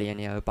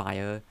billionaire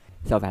buyer,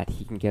 so that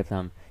he can give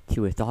them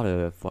to his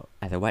daughter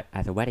as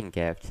a wedding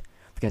gift,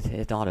 because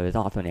his daughter is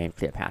also named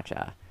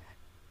Cleopatra.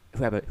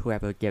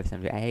 Whoever gives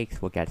him the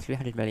eggs will get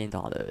 $300 million,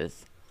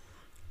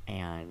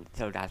 and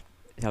so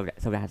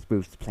that's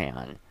Bruce's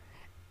plan.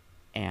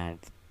 And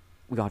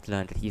we also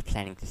learned that he's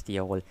planning to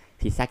steal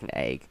his second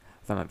egg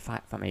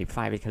from a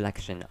private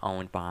collection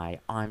owned by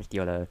arms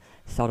dealer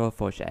Soto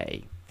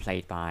Forche,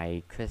 played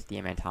by Chris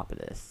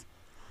Diamantopoulos.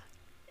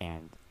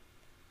 And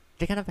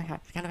they kind of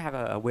have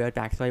a weird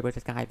backstory with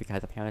this guy,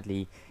 because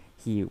apparently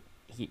he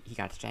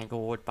got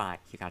strangled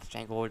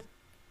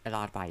a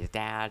lot by his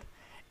dad,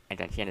 and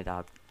then he ended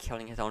up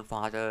killing his own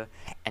father,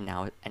 and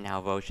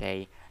now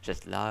Roche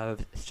just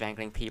loves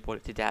strangling people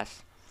to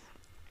death,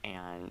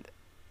 and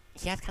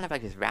he has kind of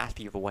like this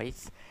raspy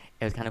voice.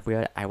 It was kind of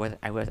weird. I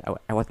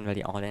wasn't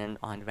really all in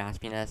on the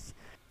raspiness,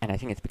 and I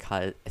think it's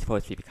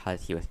supposed to be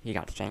because he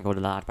got strangled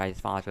a lot by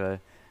his father,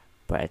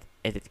 but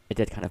it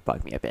did kind of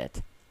bug me a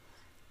bit.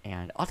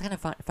 And also kind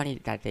of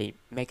funny that they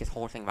make this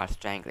whole thing about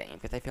strangling,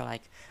 because I feel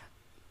like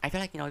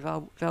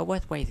there are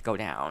worse ways to go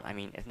down. I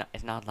mean,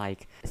 it's not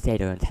like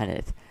Sator and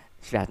Tenet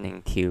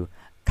threatening to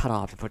cut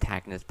off the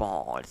protagonist's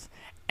balls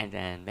and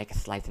then make a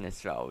slice in his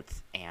throat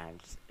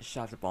and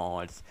shove the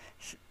balls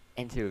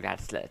into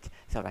that slit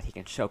so that he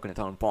can choke on his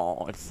own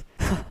balls.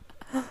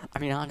 I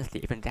mean, honestly,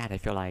 even that I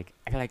feel like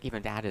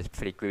even that is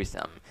pretty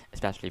gruesome,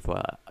 especially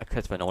for a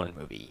Christopher Nolan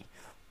movie.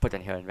 But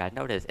then here in Red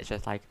Notice, it's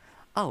just like,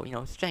 oh,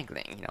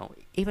 strangling,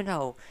 even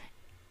though,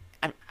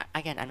 I'm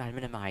not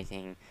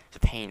minimizing the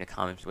pain that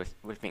comes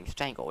with being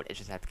strangled. It's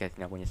just that because,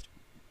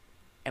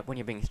 when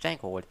you're being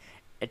strangled,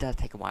 it does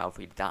take a while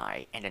for you to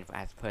die, and then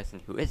as a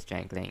person who is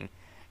strangling,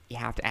 you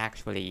have to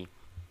actually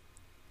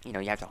you know,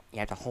 you have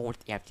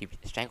to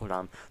strangle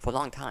them for a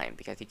long time,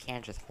 because you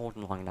can't just hold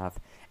them long enough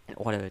in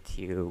order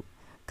to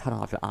cut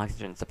off the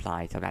oxygen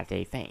supply so that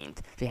they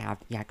faint. So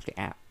you actually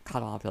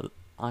cut off the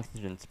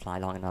oxygen supply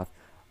long enough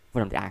for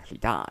them to actually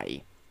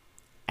die.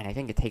 And I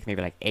think it takes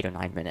maybe like 8 or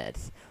 9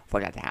 minutes for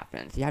that to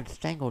happen. So you have to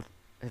strangle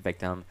the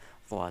victim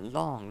for a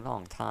long,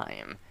 long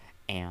time.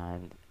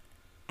 And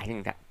I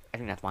think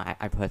that's why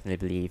I personally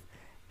believe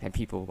that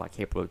people who are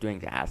capable of doing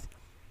that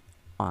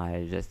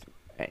are just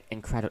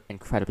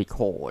incredibly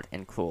cold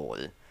and cruel.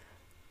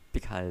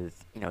 Because,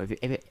 you know,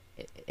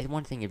 it's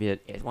one thing if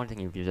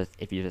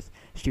you just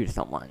shoot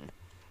someone,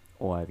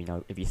 or, you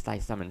know, if you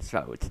slice someone's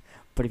throat.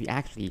 But if you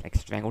actually like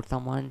strangle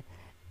someone,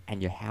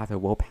 and you have the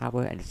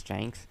willpower and the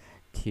strength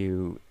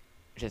to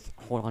just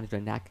hold on to their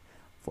neck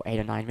for 8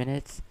 or 9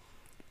 minutes,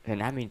 then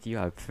that means you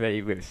are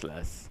pretty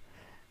ruthless.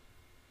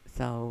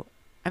 So,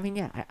 I mean,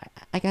 yeah,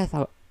 I guess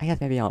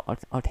maybe I'll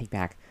take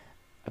back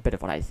a bit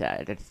of what I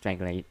said. That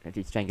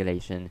the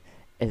strangulation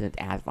isn't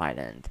as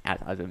violent as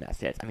other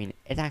methods. I mean,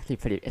 it's actually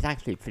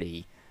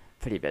pretty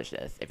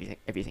vicious if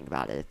you think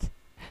about it.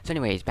 So,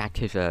 anyways, back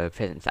to the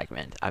prison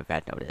segment of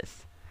Red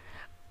Notice.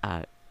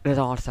 There's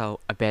also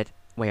a bit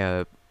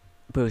where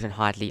Bruce and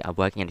Hartley are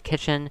working in the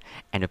kitchen,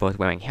 and they're both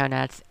wearing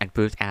hairnets, and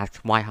Bruce asks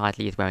why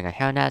Hartley is wearing a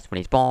hairnet when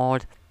he's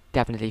bald.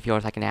 Definitely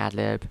feels like an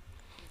ad-lib.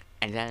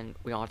 And then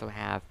we also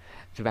have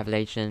the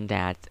revelation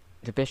that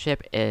the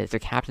bishop is the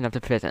captain of the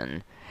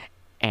prison,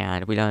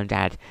 and we learned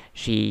that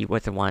she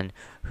was the one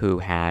who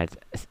had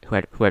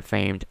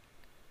framed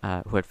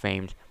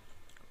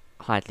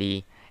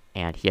Hartley,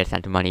 and he had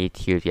sent the money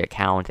to the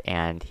account,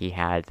 and he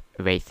had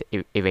erased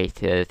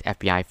his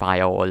FBI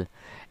file,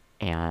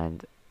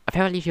 and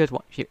apparently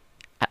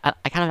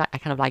I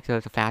kind of liked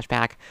the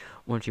flashback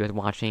when she was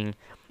watching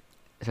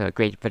the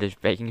Great British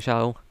Baking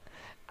Show.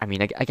 I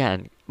mean,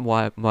 again,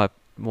 more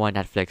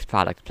Netflix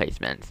product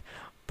placement,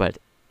 but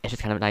it's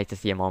just kind of nice to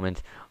see a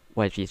moment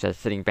where she's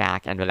just sitting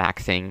back and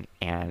relaxing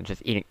and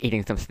just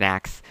eating some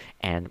snacks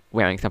and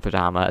wearing some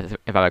pajamas,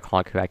 if I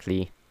recall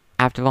correctly.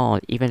 After all,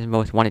 even the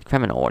most wanted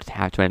criminals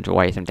have to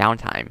enjoy some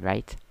downtime,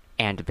 right?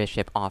 And the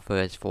bishop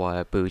offers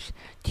for Bruce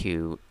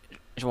to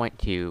join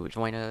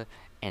her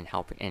and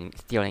help in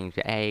stealing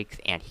the eggs,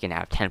 and he can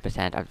have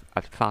 10% of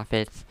the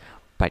profits,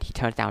 but he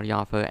turns down the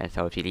offer, and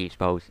so she leaves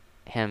both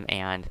him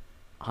and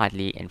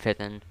Hartley in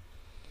prison.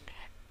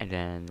 And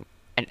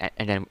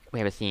then we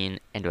have a scene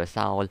in the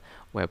cell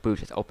where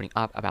Bruce is opening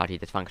up about the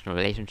dysfunctional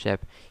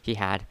relationship he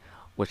had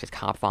with his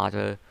cop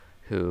father,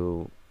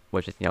 who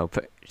was just, you know,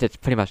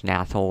 just pretty much an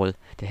asshole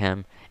to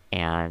him,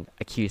 and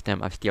accused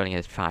him of stealing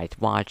his prized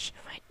watch,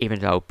 even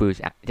though Bruce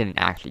didn't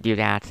actually do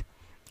that.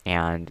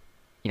 And,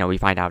 you know, we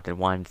find out that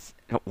once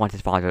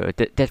his father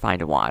did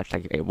find the watch,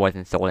 like, it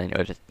wasn't stolen,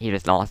 he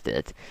just lost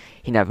it.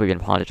 He never even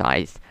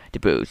apologized to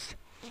Bruce.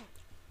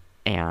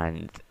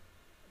 And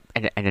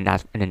then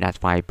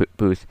that's why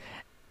Bruce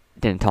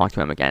didn't talk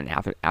to him again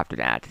after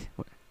that.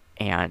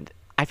 And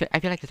I feel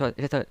like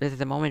this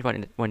is a moment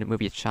when the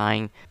movie is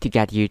trying to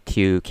get you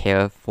to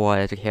care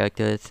for the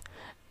characters,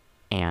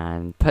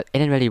 and it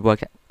didn't really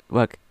work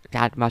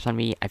that much on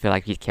me. I feel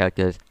like these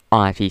characters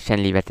are the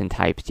thinly written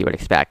types you would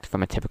expect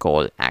from a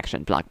typical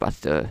action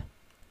blockbuster.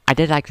 I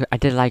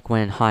did like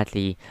when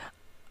Hartley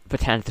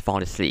pretends to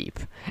fall asleep,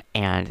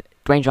 and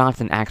Dwayne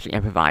Johnson actually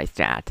improvised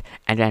that,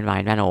 and then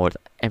Ryan Reynolds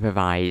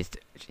improvised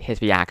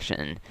his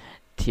reaction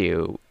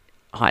to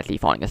Hartley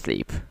falling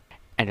asleep.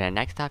 And then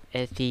next up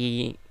is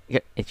the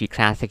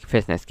classic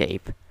prison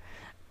escape.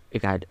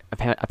 We've got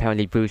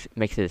apparently Bruce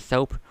mixes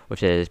soap,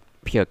 which is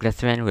pure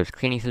glycerin, with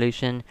cleaning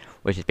solution,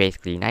 which is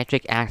basically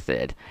nitric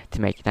acid,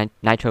 to make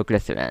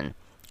nitroglycerin,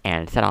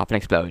 and set off an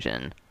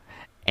explosion.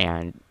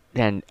 And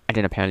then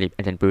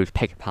Bruce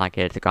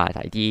pickpockets the guy's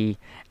ID,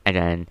 and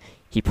then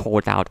he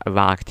pulls out a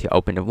rock to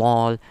open the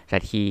wall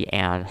that he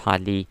and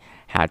Hartley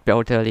had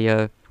built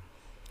earlier.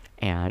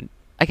 And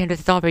again, this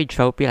is all very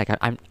tropey. Like,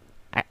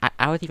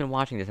 I was even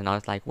watching this and I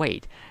was like,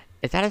 wait,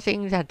 is that a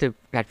thing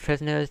that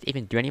prisoners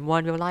even do anymore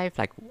in real life?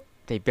 Like,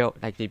 they do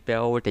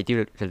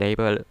the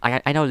labor.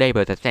 I know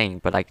labor is a thing,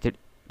 but like, do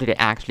they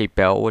actually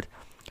build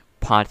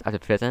parts of the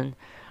prison?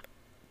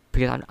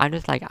 Because I'm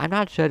just like, I'm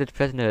not sure that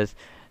prisoners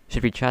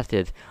should be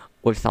trusted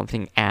with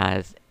something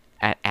as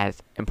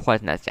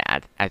important as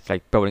that, as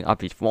like building up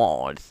these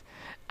walls.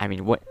 I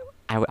mean, what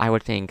I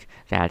would think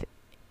that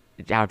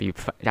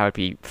would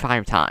be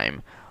prime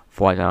time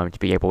for them to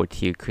be able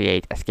to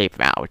create escape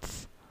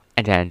routes.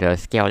 And then the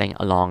scaling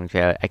along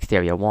the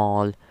exterior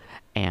wall,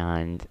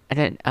 and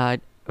then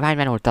Ryan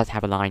Reynolds does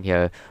have a line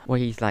here where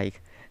he's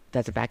like,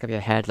 "Does the back of your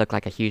head look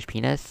like a huge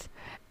penis?"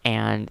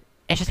 And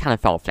it just kind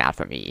of fell flat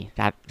for me.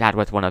 That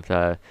was one of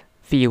the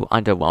few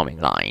underwhelming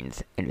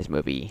lines in this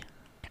movie.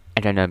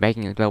 And then they're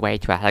making their way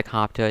to a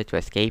helicopter to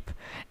escape,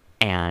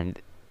 and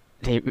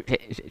they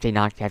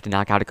have to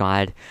knock out a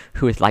guard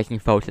who is liking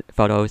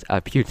photos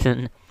of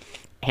Putin.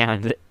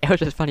 And it was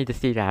just funny to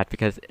see that,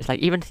 because it's like,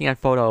 even seeing a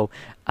photo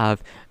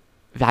of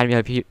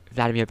Vladimir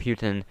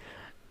Putin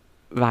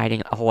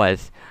riding a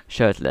horse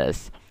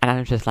shirtless, and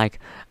I'm just like,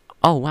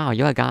 oh wow,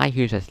 you're a guy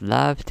who just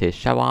loves to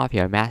show off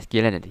your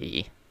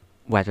masculinity,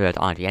 whether it's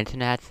on the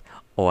internet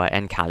or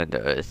in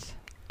calendars.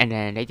 And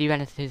then they do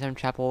run into some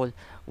trouble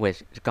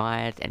with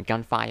guards and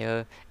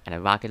gunfire and a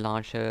rocket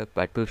launcher,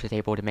 but Bruce is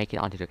able to make it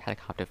onto the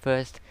helicopter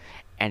first,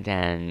 and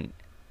then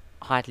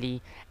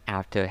Hartley,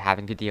 after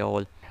having to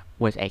deal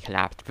with a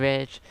collapsed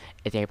bridge,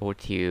 is able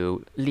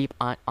to leap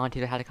onto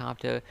the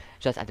helicopter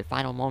just at the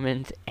final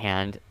moment,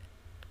 and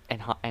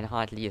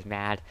Hartley is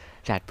mad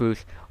that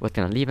Bruce was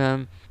gonna leave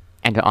him,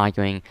 and they're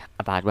arguing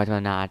about whether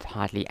or not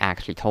Hartley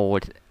actually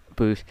told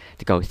Bruce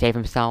to go save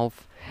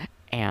himself,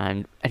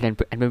 and then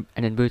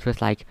Bruce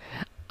was like,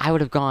 "I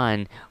would have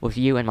gone with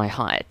you in my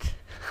heart,"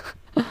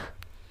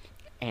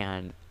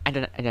 and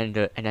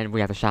then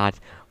we have a shot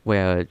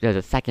where there's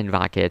a second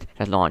rocket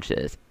that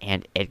launches,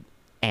 and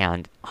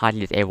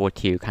Hartley is able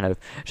to kind of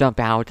jump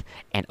out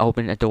and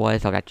open a door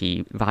so that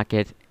the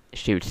rocket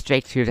shoots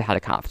straight through the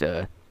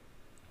helicopter.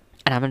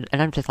 And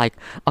I'm just like,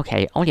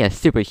 okay, only a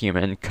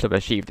superhuman could have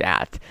achieved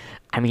that.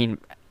 I mean,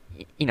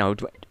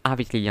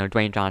 obviously,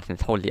 Dwayne Johnson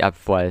is totally up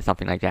for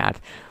something like that.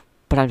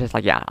 But I'm just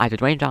like, yeah, either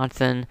Dwayne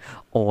Johnson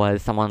or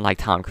someone like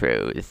Tom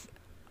Cruise.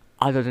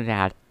 Other than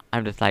that,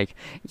 I'm just like,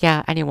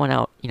 yeah, anyone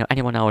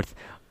else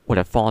would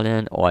have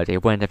fallen, or they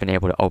wouldn't have been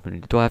able to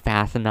open the door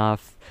fast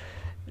enough.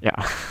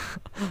 Yeah.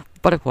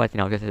 But of course,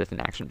 this is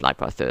an action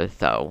blockbuster,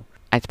 so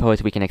I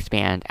suppose we can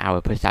expand our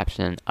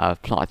perception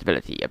of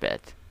plausibility a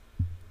bit.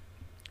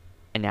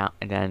 And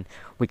then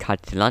we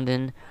cut to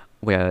London,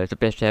 where the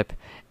Bishop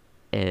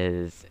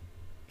is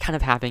kind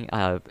of having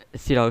a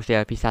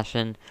pseudo-therapy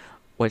session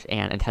with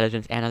an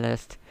intelligence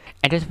analyst.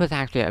 And this was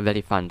actually a really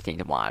fun scene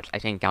to watch. I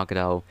think Gal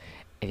Gadot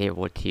is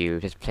able to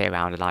just play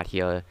around a lot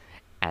here,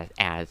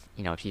 as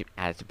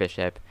the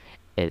Bishop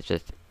is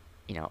just,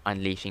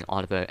 unleashing all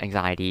of her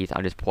anxieties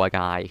on this poor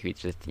guy who's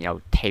just,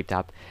 taped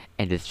up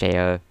in this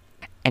chair.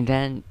 And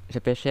then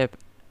the Bishop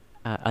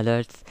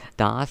alerts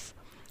Das.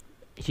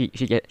 She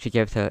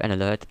gives her an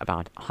alert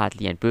about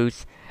Hartley and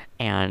Bruce,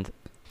 and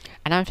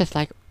I'm just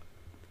like,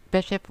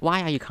 Bishop,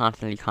 why are you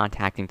constantly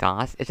contacting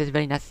Das? Is this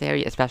really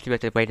necessary, especially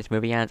with the way this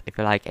movie ends? I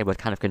feel like it was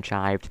kind of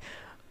contrived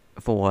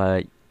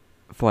for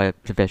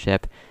the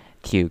Bishop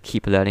to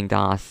keep alerting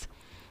Das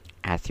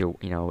as to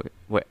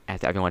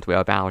as everyone's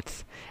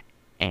whereabouts.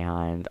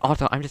 And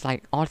also, I'm just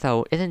like,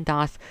 isn't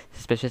Das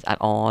suspicious at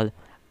all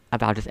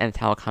about this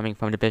intel coming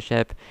from the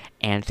Bishop,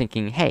 and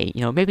thinking, hey,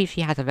 maybe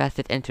she has a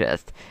vested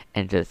interest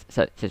in this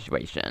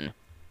situation?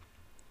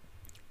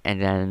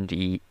 And then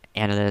the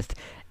analyst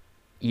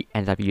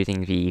ends up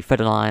using the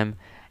foot alarm,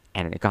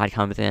 and the guard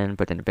comes in,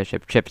 but then the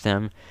Bishop trips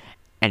him,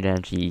 and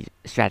then she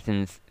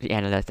threatens the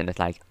analyst, and it's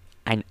like,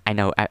 I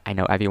know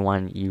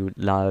everyone you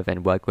love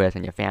and work with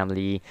and your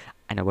family.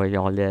 I know where you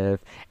all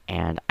live,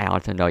 and I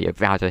also know your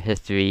browser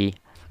history.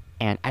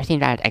 And I've seen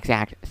that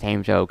exact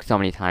same joke so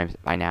many times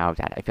by now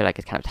that I feel like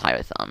it's kind of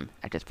tiresome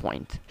at this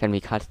point. Then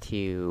we cut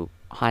to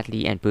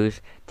Hartley and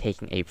Bruce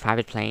taking a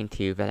private plane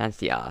to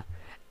Valencia,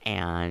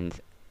 and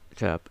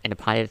the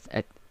pilot's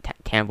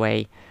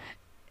Tamway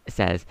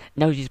says,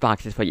 "No juice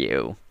boxes for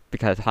you,"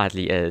 because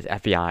Hartley is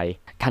FBI,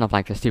 kind of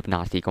like the super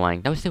Nazi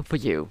going, "No soup for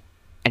you."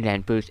 And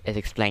then Bruce is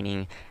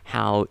explaining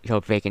how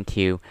he'll break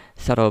into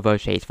Soto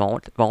Voce's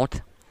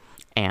vault,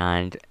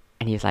 and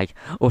he's like,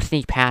 "We'll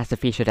sneak past the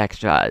featured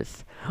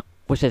extras,"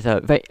 which is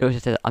a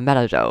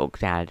meta joke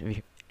that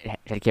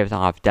gives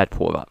off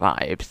Deadpool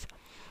vibes.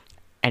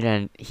 And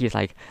then he's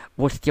like,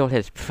 "We'll steal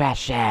his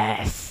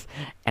precious,"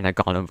 in a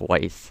Gollum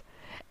voice.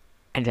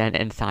 And then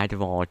inside the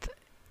vault,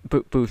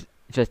 Bruce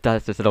just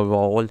does this little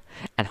roll,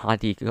 and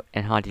Hardy's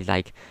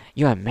like,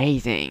 "You're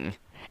amazing."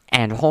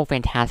 And the whole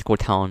fantastical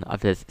tone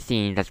of this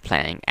scene that's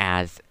playing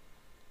as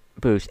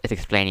Bruce is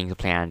explaining the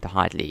plan to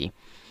Hartley,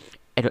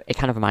 it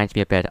kind of reminds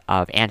me a bit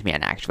of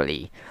Ant-Man,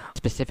 actually.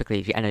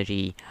 Specifically, the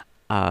energy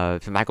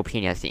of the Michael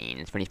Pena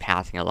scenes when he's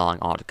passing along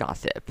all the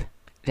gossip.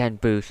 Then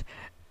Bruce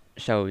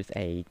shows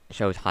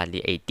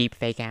Hartley a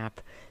deepfake app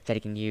that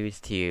he can use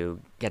to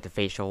get the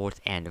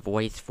facials and the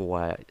voice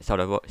for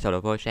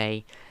Soto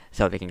Voce,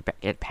 so they can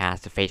get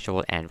past the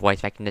facial and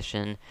voice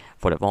recognition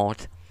for the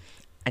vault.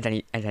 And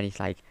then he's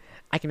like,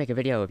 "I can make a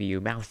video of you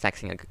mouth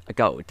sexing a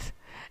goat,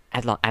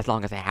 as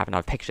long as I have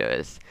enough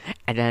pictures."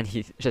 And then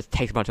he just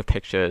takes a bunch of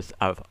pictures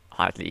of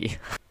Hartley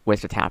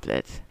with the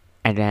tablet.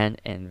 And then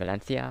in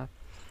Valencia,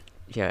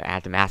 you're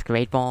at the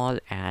masquerade ball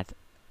at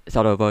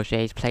Soto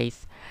Voce's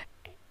place.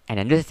 And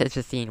then this is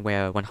the scene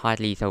where when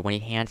he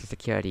hands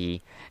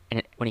security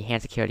an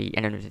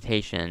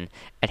invitation,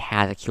 it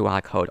has a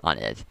QR code on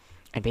it.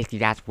 And basically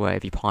that's where,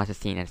 if you pause the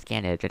scene and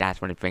scan it,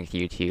 that's when it brings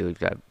you to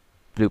the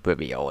blooper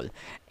reel.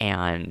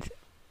 And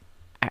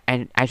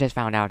I just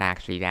found out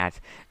actually that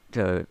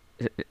the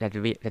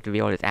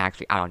reel is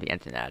actually out on the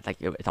internet, like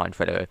it's on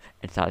Twitter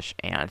and such,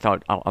 and so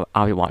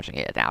I'll be watching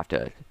it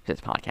after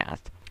this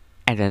podcast.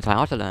 And then so I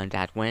also learned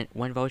that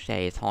when Voce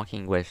is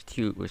talking with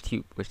two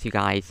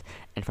guys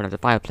in front of the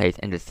fireplace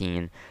in the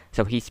scene,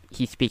 so he's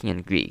speaking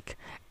in Greek,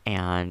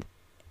 and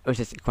it was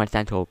just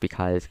coincidental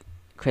because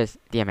Chris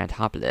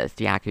Diamantopoulos,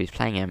 the actor who's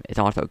playing him, is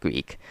also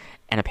Greek,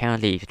 and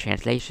apparently the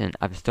translation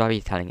of the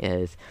storytelling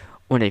is,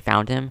 when they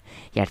found him,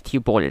 he had 2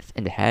 bullets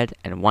in the head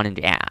and 1 in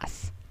the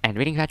ass. And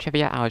reading that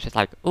trivia, I was just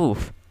like,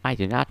 oof, I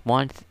do not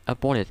want a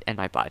bullet in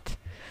my butt,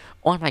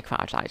 or my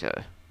crotch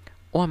either,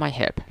 or my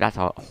hip. That's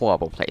a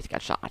horrible place to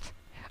get shot.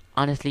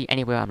 Honestly,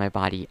 anywhere on my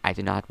body, I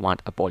do not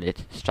want a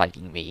bullet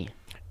striking me.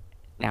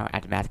 Now,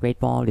 at the Masquerade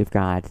Ball, we've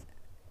got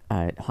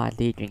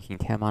Hartley drinking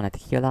Terramana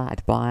tequila at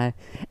the bar,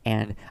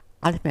 and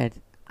I'll admit,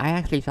 I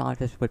actually thought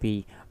this would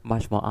be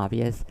much more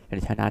obvious than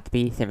it turned out to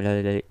be,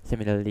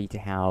 similarly to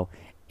how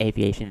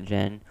Aviation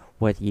Gin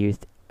was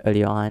used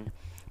early on,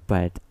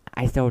 but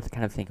I still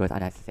kind of think it was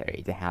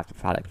unnecessary to have the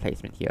product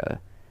placement here.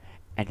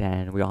 And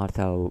then we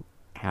also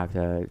have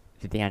the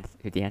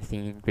dance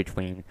scene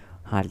between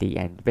Hartley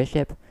and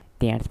Bishop,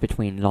 dance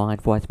between law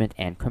enforcement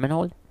and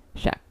criminal,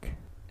 check.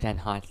 Then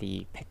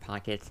Hartley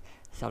pickpockets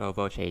Solo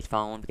Voce's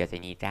phone because they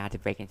need that to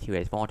break into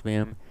his vault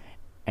room,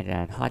 and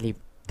then Hartley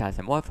does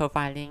some more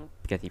profiling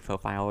because he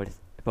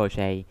profiles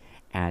Voce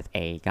as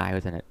a guy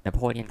who's in a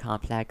Napoleon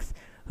complex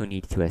who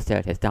needs to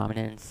assert his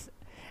dominance,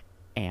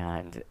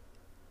 and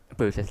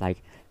Bruce is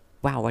like,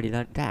 wow, what did you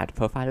learn that?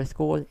 Profiler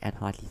school? And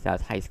Hartley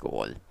says high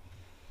school.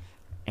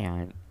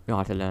 And we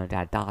also learn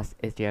that Das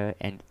is there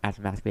at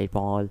the Masquerade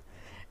Ball,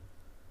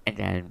 and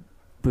then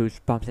Bruce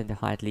bumps into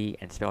Hartley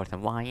and spills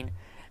some wine,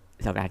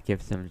 so that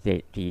gives them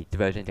the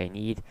diversion they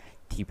need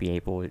to be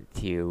able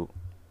to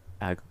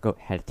go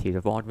head to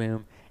the vault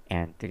room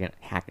and to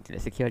hack into the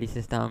security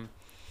system.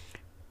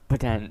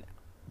 But then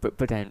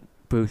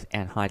Bruce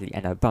and Hartley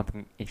end up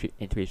bumping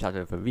into each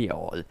other for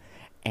real,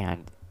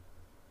 and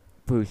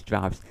Bruce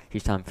drops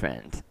his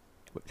thumbprint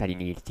that he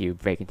needs to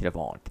break into the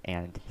vault,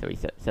 and so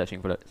he's searching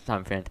for the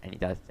thumbprint, and he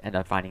does end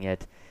up finding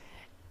it.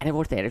 And I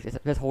will say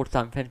this whole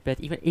thumbprint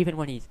bit, even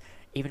when he's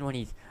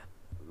rolling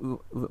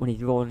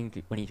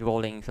the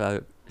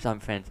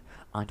thumbprint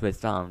onto his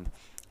thumb,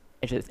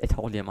 it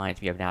totally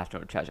reminds me of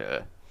National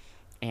Treasure.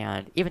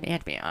 And even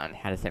Ant-Man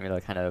had a similar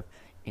kind of,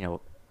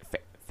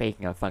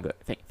 faking a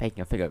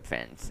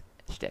fingerprint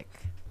shtick.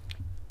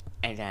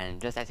 And then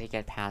just as they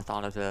get past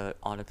all of the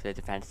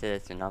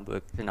defenses, the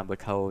number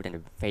code and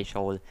the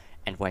facial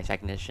and voice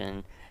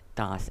recognition,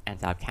 Das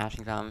ends up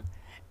catching them,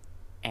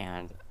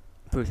 and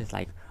Bruce is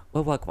like,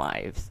 "We're work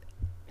wives,"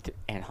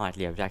 and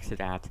Hartley objects to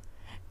that.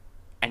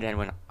 And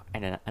then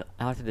I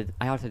also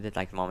did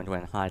like the moment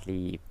when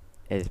Hartley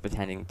is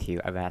pretending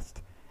to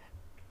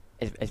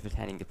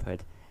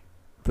put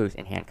Bruce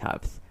in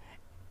handcuffs,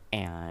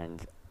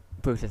 and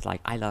Bruce is like,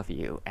 "I love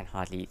you," and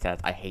Hartley says,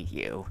 "I hate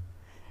you."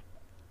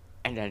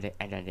 And then they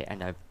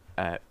end up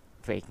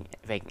breaking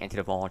into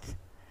the vault,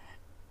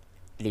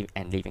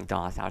 leaving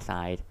Das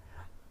outside.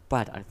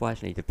 But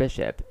unfortunately, the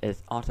Bishop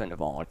is also in the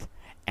vault,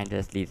 and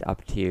this leads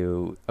up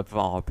to a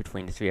brawl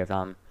between the 3 of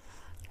them.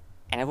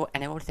 And I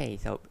will say,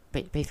 so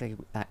basically,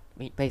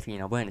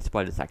 we're in the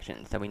spoiler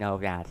section, so we know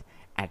that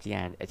at the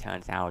end it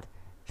turns out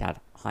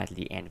that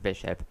Hartley and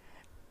Bishop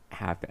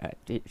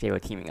they were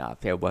teaming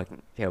up, they were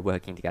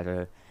working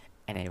together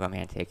in a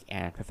romantic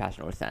and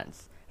professional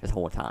sense this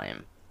whole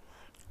time.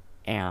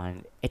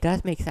 And it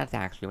does make sense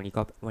actually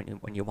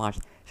when you watch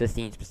the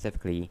scene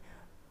specifically,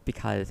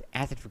 because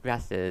as it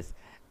progresses,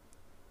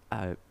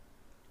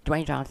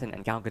 Dwayne Johnson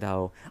and Gal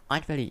Gadot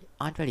aren't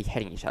really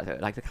hitting each other.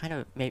 Like they're kind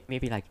of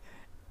maybe like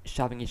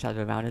shoving each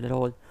other around a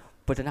little,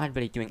 but they're not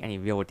really doing any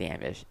real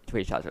damage to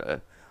each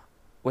other.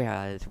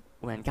 Whereas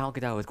when Gal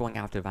Gadot is going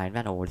after Ryan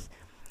Reynolds,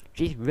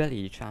 she's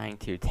really trying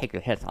to take the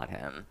hits on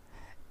him,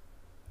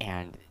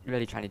 and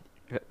really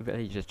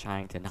just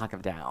trying to knock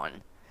him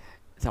down.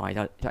 So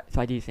I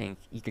do think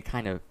you could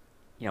kind of,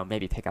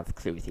 maybe pick up the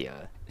clues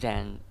here.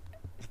 Then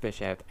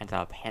Bishop ends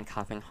up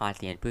handcuffing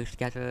Hartley and Bruce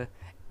together,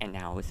 and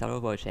now Solo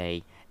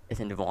Voce is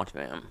in the vault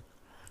room.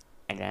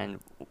 And then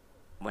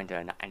when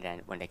they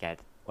get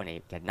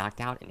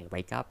knocked out and they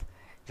wake up,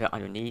 they're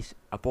underneath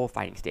a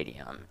bullfighting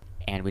stadium,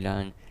 and we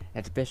learn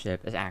that the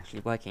Bishop is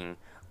actually working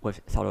with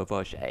Solo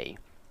Voce.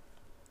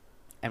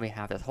 And we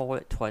have this whole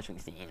torturing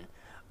scene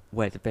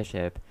where the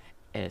Bishop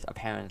is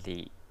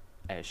apparently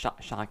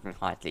shocking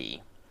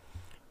Hartley.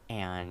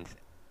 And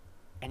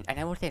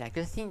I will say, like,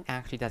 this scene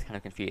actually does kind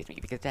of confuse me,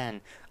 because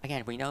then,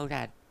 again, we know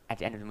that at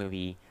the end of the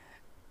movie,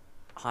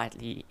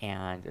 Hartley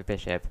and the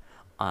Bishop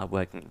are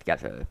working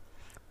together.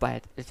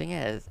 But the thing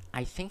is,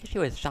 I think she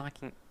was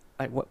shocking.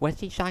 Was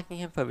she shocking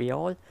him for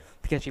real?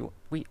 Because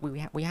we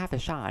have the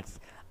shots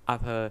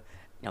of her,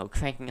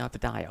 cranking up the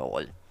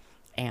dial,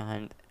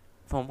 and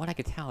from what I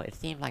could tell, it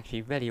seemed like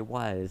she really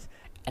was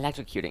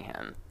electrocuting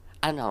him.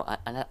 I don't know,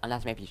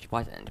 unless maybe she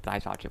wasn't, but I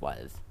thought she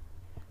was.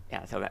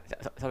 Yeah, so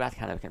that's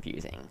kind of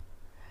confusing.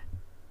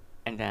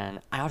 And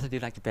then I also do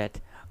like the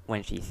bit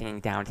when she's singing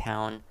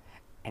Downtown,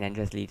 and then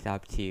just leads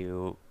up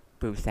to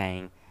Bruce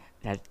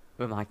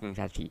remarking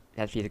that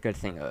she's a good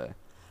singer,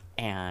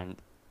 and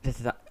this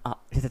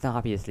is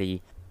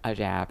obviously a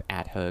jab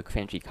at her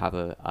cringy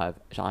cover of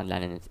John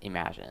Lennon's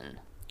Imagine.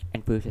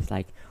 And Bruce is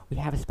like, we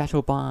have a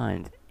special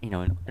bond, in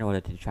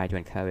order to try to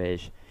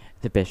encourage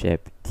the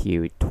Bishop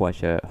to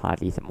torture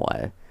Hartley some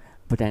more.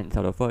 But then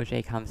sort of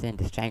Roger comes in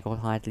to strangle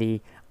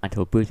Hartley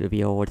until Bruce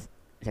reveals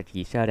that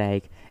the third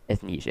egg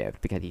is in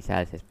Egypt because he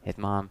says his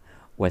mom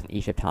was an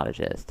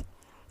Egyptologist.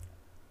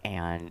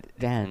 And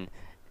then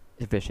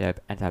the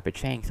bishop ends up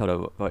betraying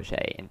Solo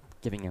Rocher and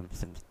giving him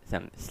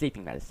some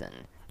sleeping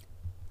medicine.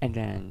 And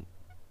then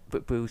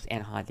Bruce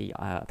and Hartley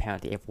are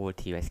apparently able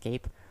to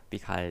escape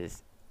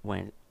because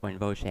when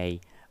Rocher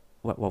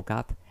woke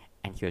up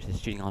and he was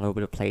just shooting all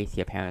over the place,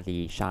 he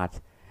apparently shot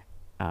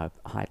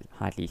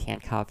Hartley's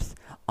handcuffs.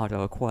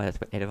 Although, of course,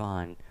 later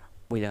on,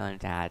 we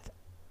learned that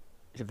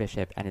the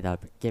bishop ended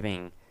up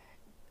giving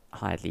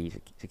Hartley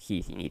the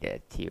keys he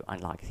needed to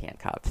unlock his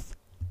handcuffs.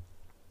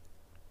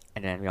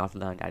 And then we also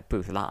learned that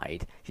Bruce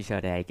lied. The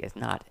third egg is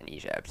not in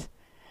Egypt.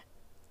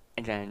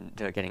 And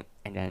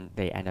then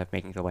they end up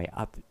making their way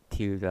up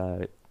to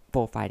the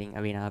bullfighting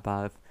arena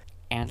above.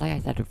 And like I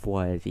said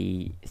before,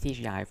 the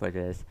CGI for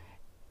this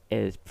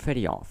is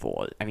pretty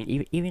awful. I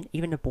mean,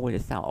 even the board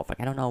itself.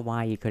 Like, I don't know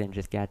why you couldn't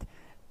just get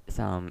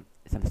some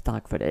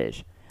stock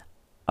footage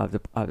of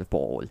the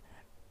ball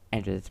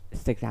and just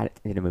stick that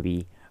into the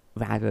movie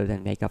rather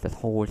than make up this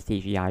whole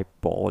CGI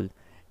ball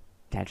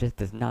that just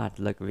does not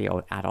look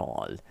real at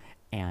all.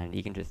 And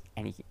you can just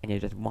and you're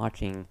just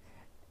watching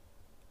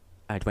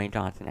Dwayne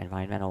Johnson and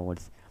Ryan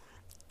Reynolds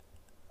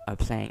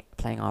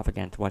playing off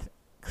against what's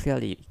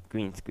clearly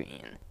green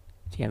screen.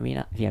 The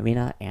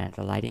arena and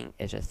the lighting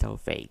is just so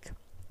fake.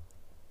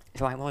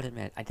 So I will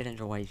admit, I did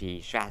enjoy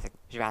the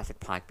Jurassic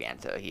Park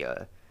banter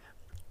here,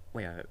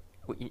 where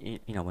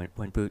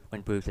when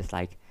Bruce is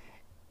like,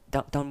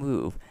 don't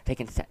move, they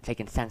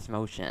can sense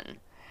motion,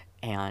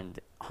 and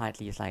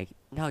Hartley is like,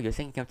 no, you're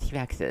thinking of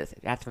T-Rexes,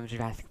 that's from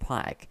Jurassic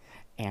Park,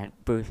 and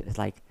Bruce is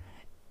like,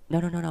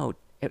 no,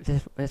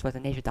 this was a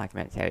nature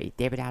documentary,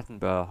 David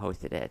Attenborough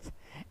hosted it,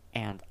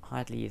 and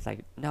Hartley is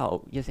like,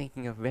 no, you're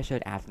thinking of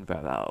Richard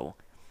Attenborough.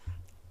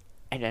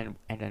 And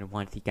then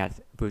once he gets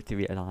Bruce to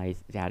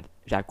realize that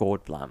Jack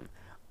Goldblum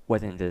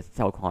was in this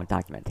so-called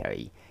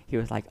documentary, he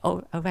was like,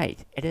 oh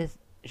right, it is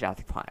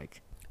Jurassic Park.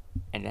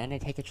 And then they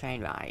take a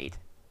train ride,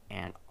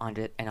 and on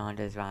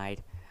this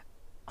ride,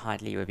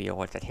 Hartley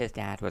reveals that his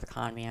dad was a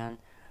con man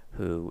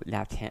who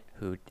left him,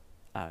 who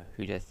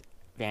just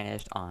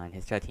vanished on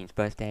his 13th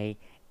birthday,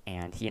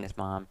 and he and his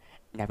mom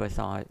never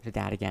saw the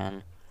dad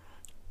again.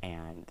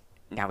 And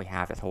now we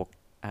have this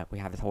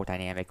whole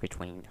dynamic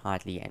between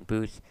Hartley and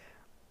Bruce,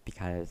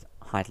 because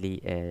Hartley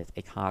is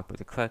a cop with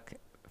a crook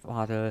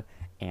father,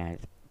 and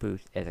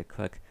Bruce is a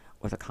crook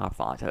with a cop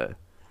father.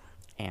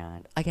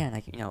 And again,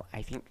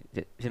 I think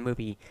the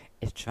movie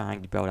is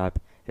trying to build up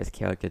this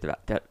character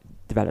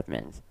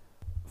development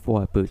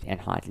for Bruce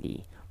and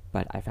Hartley,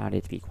 but I found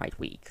it to be quite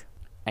weak.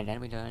 And then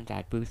we learned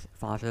that Bruce's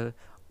father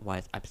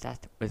was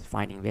obsessed with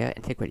finding rare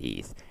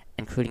antiquities,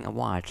 including a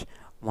watch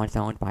once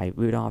owned by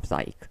Rudolf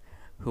Zeig,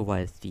 who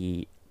was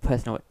the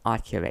personal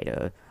art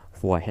curator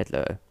for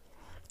Hitler.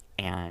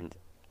 And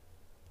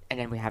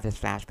then we have this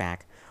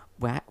flashback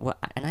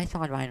and I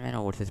saw Ryan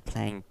Reynolds as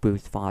playing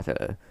Bruce's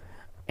father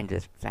in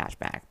this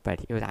flashback, but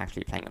he was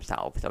actually playing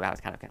himself, so that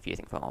was kind of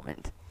confusing for a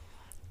moment.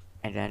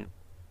 And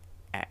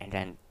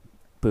then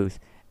Bruce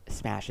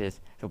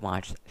smashes the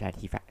watch that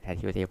he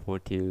was able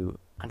to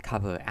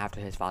uncover after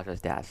his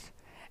father's death,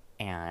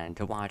 and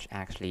the watch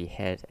actually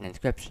hid an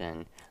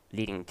inscription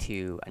leading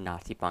to a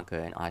Nazi bunker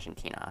in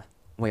Argentina,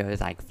 where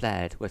Zeig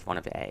fled with one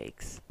of the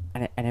eggs.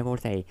 And I will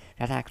say,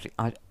 that's actually,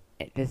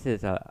 this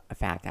is a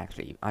fact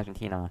actually,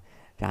 Argentina,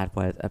 that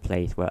was a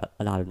place where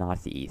a lot of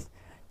Nazis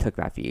took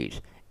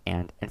refuge,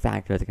 and in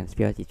fact there's a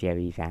conspiracy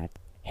theory that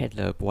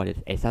Hitler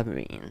boarded a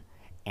submarine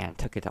and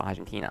took it to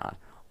Argentina,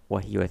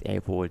 where he was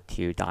able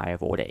to die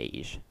of old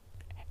age.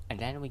 And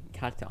then we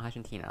cut to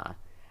Argentina.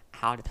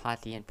 How did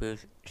Hartley and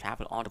Bruce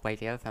travel all the way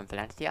there from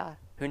Valencia?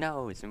 Who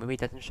knows, the movie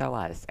doesn't show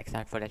us,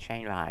 except for the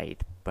train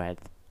ride, but,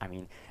 I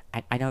mean,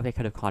 I know they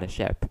could have caught a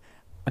ship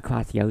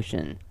across the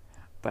ocean,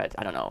 but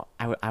I don't know,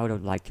 I would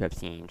have liked to have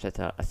seen just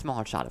a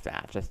small shot of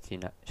that, just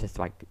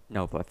so I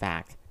know for a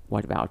fact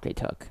what route they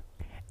took.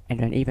 And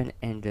then even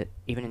in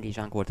the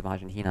jungles of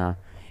Argentina,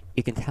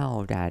 you can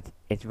tell that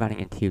it's running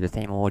into the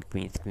same old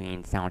green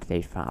screen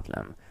soundstage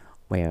problem,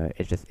 where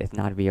it's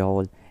not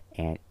real,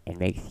 and it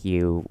makes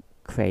you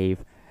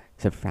crave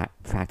some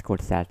practical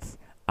sets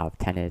of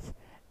Tenet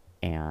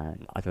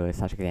and other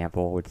such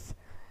examples.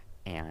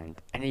 And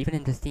even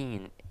in the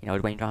scene,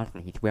 Dwayne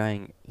Johnson, he's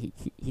wearing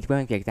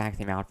the exact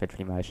same outfit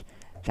pretty much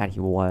that he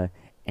wore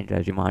in the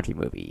Jumanji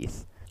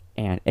movies.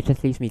 And it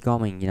just leaves me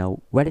going,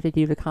 where did they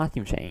do the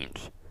costume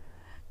change?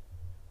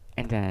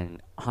 And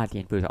then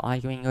Hartley and Bruce are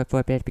arguing for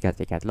a bit because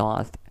they get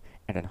lost,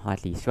 and then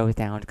Hartley throws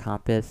down the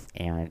compass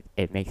and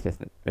it makes this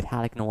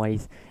metallic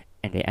noise,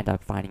 and they end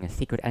up finding a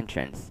secret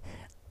entrance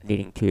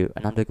leading to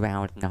an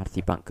underground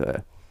Nazi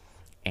bunker.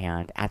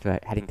 And as we're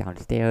heading down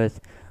the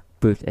stairs,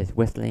 Bruce is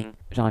whistling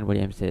John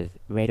Williams'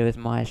 Raiders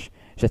March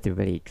just to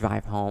really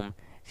drive home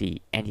the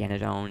Indiana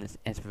Jones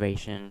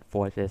inspiration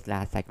for this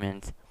last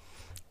segment.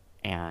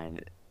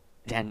 And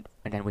then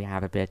we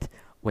have a bit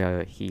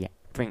where he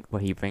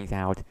brings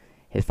out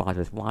his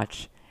father's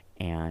watch,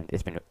 and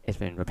it's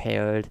been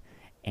repaired,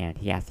 and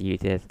he has to use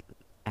this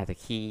as a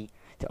key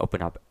to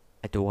open up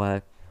a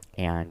door.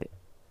 And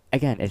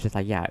again, it's just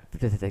like, yeah,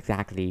 this is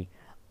exactly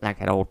like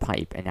that old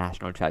pipe in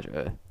National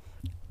Treasure.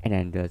 And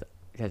then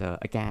there's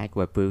a gag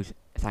where Bruce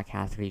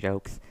sarcastically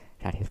jokes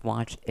that his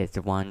watch is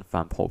the one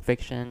from Pulp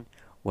Fiction,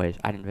 which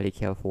I didn't really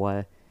care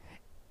for.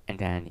 And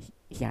then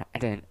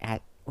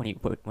when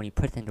he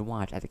puts in the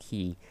watch as a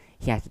key,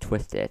 he has to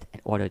twist it in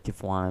order to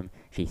form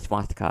the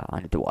swastika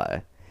on the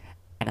door.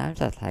 And I'm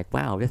just like,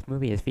 wow, this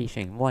movie is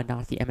featuring more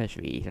Nazi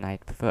imagery than I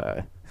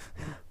prefer.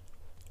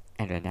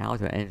 And then now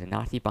we're in the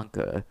Nazi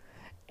bunker,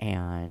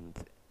 and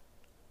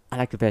I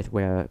like the bit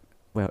where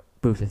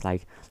Bruce is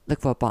like,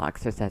 look for a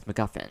box that says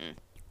MacGuffin,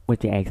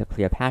 with the eggs of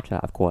Cleopatra,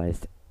 of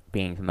course,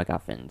 being the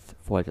MacGuffins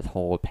for this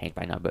whole paint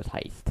by numbers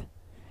heist.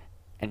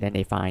 And then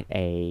they find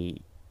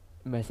a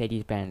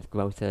Mercedes-Benz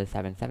Grosser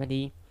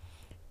 770,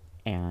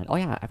 and oh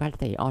yeah, I forgot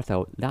to say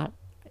also that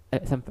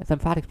some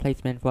product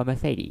placement for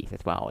Mercedes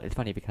as well. It's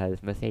funny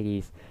because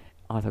Mercedes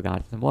also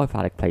got some more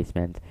product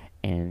placement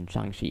in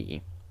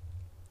Shang-Chi,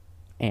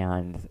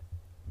 and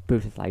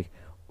Bruce is like,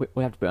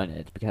 we have to burn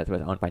it because it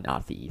was owned by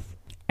Nazis.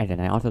 And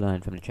then I also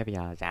learned from the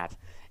trivia that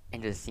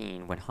in the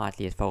scene when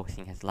Hartley is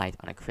focusing his light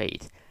on a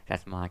crate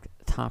that's marked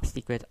Top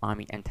Secret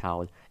Army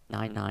Intel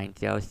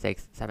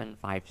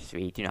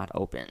 9906753 do not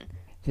open,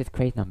 this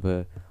crate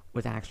number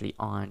was actually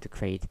on the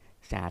crate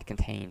that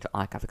contained the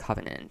Ark of the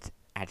Covenant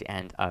at the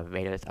end of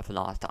Raiders of the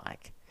Lost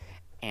Ark.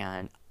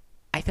 And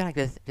I feel like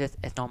this is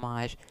an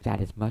homage that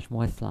is much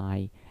more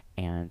sly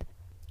and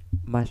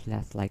much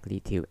less likely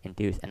to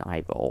induce an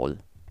eye roll.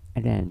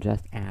 And then,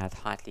 just as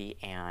Hartley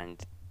and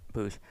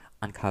Bruce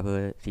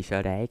uncover the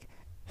third egg,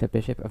 the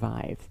Bishop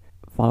arrives,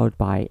 followed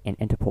by an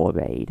Interpol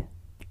raid.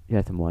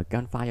 There's some more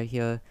gunfire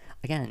here.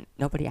 Again,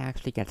 nobody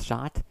actually gets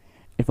shot.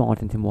 It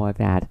falls into more of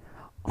that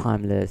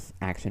harmless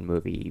action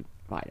movie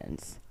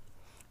violence.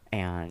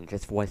 And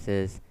this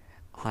forces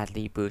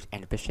Hartley, Bruce,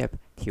 and the Bishop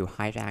to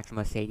hijack the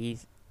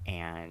Mercedes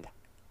and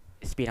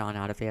speed on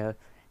out of there,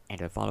 and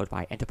they're followed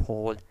by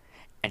Interpol.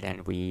 And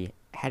then we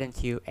head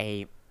into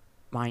a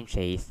mine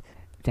chase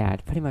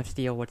that pretty much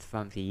steals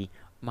from the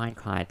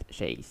minecart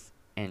chase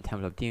in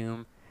Temple of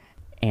Doom,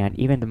 and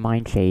even the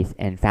mine chase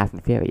in Fast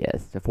and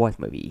Furious, the fourth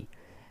movie.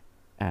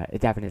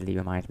 It definitely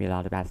reminds me a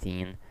lot of that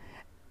scene.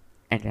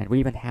 And then we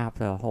even have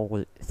the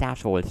whole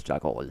satchel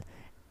struggle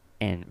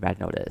in Red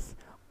Notice,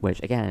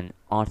 which again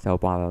also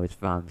borrows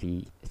from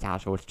the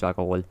satchel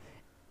struggle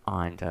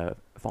on the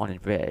Fallen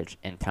Bridge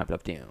in Temple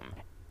of Doom.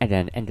 And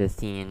then in this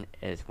scene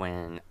is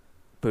when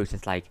Bruce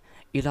is like,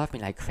 you love me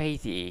like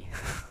crazy.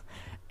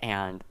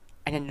 and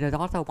then there's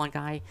also one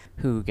guy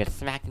who gets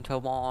smacked into a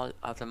wall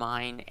of the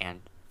mine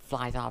and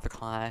flies off the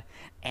car,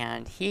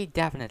 and he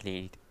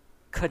definitely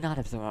could not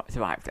have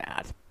survived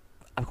that.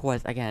 Of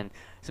course, again,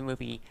 the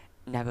movie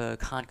never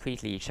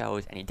concretely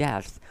shows any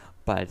deaths,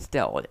 but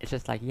still, it's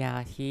just like,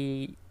 yeah,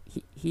 he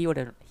would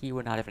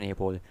not have been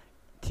able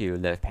to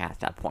live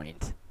past that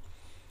point.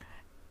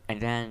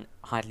 And then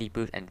Hartley,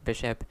 Bruce, and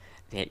Bishop,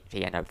 they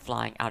end up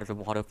flying out of the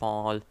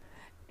waterfall,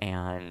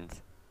 and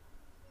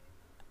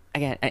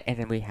again, and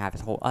then we have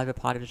this whole other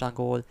part of the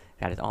jungle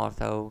that is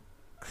also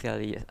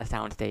clearly a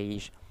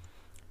soundstage,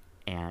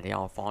 and they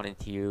all fall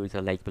into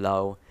the lake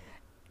below,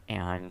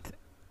 and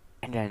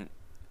then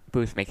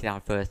Bruce makes it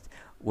out first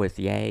with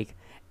the egg,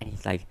 and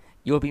he's like,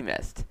 "You'll be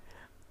missed,"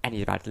 and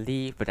he's about to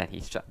leave, but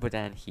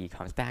then he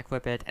comes back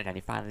with it, and then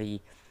he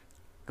finally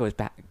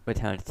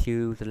returns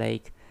to the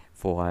lake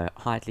for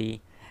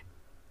Hartley,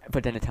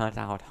 but then it turns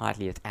out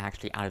Hartley is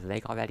actually out of the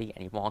lake already,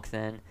 and he walks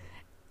in,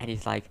 and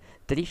he's like,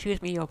 "Did he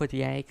shoot me over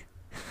the egg?"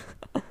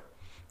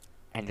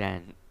 And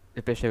then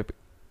the Bishop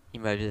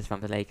emerges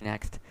from the lake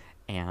next,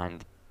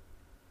 and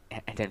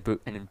then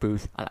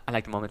Bruce. I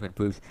like the moment when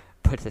Bruce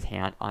puts his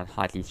hand on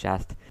Hartley's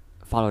chest,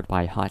 followed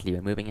by Hartley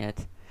removing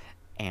it,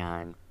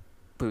 and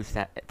Bruce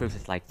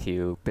is like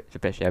to the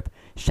Bishop,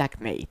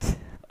 "Checkmate."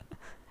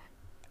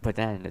 But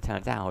then it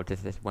turns out,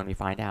 this is when we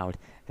find out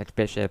that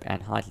Bishop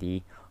and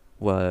Hartley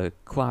were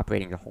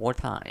cooperating the whole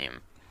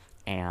time,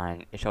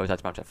 and it shows us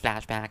a bunch of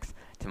flashbacks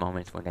to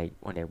moments when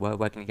they were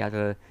working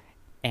together,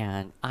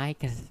 and I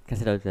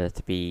consider this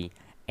to be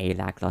a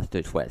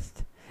lackluster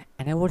twist.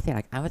 And I will say,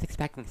 like, I was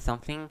expecting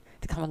something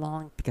to come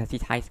along, because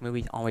these heist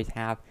movies always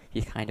have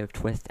these kind of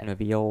twists and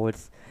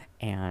reveals,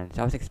 and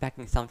so I was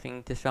expecting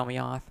something to throw me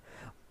off,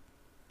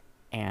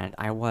 and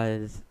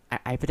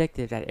I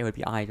predicted that it would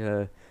be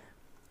either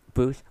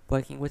Bruce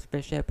working with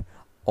Bishop,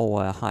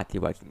 or Hartley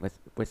working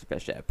with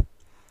Bishop.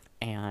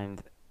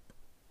 And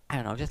I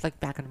don't know, just like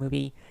back in the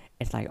movie,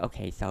 it's like,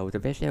 okay, so the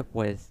Bishop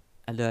was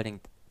alerting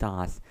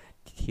DOS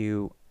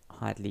to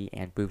Hartley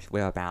and Bruce's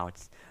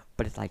whereabouts,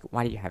 but it's like,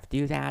 why did you have to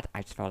do that?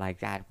 I just felt like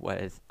that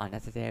was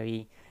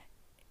unnecessary,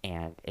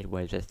 and it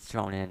was just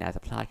thrown in as a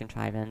plot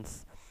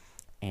contrivance.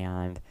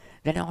 And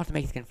then it also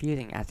makes it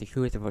confusing as to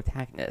who is the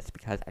protagonist,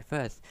 because at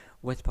first,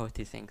 we're supposed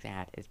to think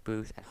that it's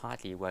Bruce and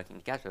Hartley working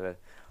together,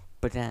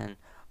 but then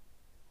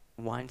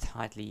once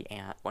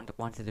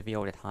it's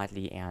revealed that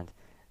Hartley and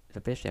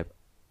the Bishop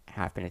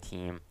have been a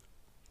team,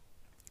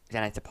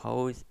 then I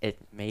suppose it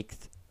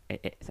makes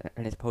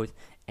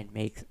and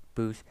makes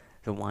Bruce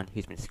the one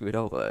who's been screwed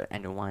over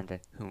and the one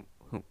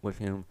with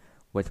whom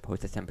we're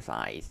supposed to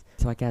sympathize.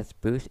 So I guess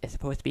Bruce is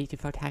supposed to be the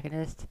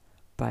protagonist,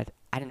 but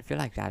I didn't feel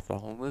like that for the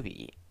whole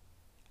movie.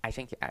 I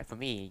think for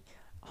me,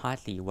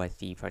 Hartley was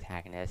the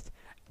protagonist,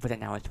 but then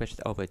now it switches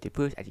over to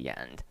Bruce at the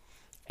end.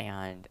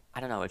 And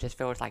I don't know, it just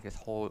feels like this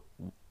whole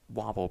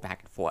wobble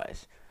back and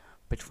forth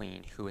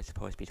between who is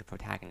supposed to be the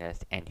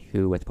protagonist and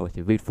who we're supposed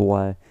to root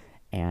for.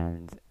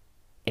 And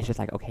it's just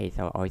like, okay,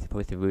 so are we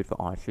supposed to root for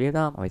all three of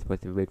them? Are we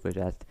supposed to root for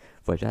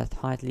just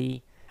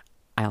Hartley?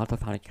 I also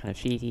found it kind of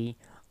cheesy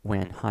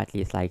when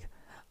Hartley is like,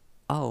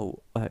 oh,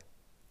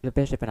 the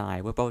bishop and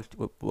I, we're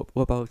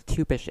both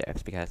two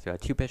bishops because there are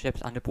two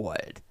bishops on the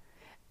board.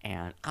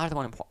 And I also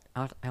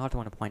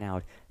want to point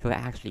out there are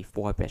actually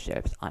 4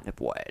 bishops on the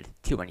board,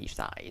 2 on each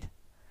side.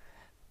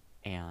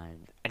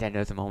 And then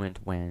there's a moment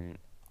when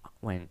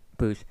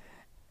Bruce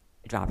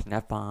drops an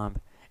F-bomb,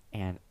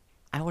 and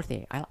I would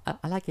say I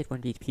like it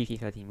when these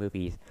PG-13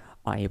 movies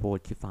are able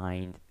to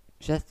find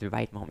just the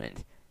right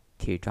moment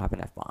to drop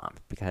an F-bomb,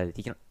 because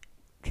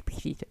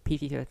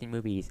PG-13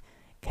 movies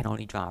can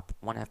only drop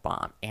one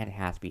F-bomb, and it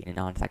has to be in a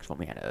non-sexual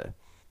manner.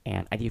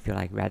 And I do feel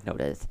like Red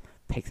Notice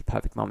picks the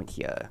perfect moment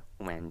here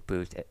when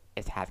Bruce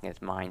is having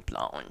his mind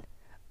blown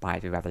by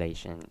the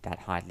revelation that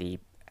Hartley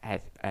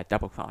has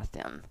double-crossed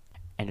him.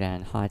 And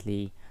then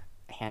Hartley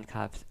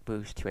handcuffs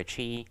Bruce to a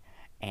tree,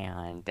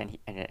 and then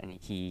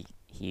he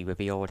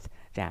reveals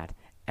that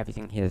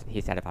everything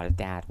he said about his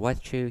dad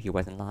was true. He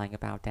wasn't lying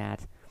about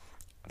that,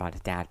 about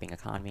his dad being a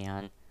con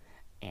man,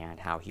 and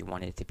how he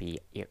wanted to be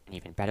an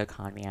even better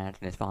con man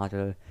than his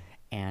father.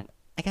 And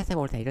I guess I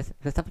will say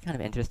there's something kind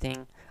of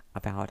interesting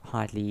about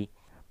Hartley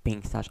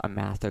being such a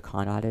master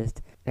con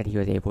artist that he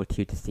was able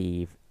to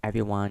deceive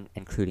everyone,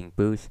 including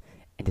Bruce,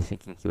 into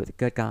thinking he was a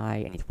good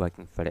guy and he's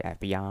working for the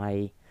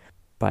FBI.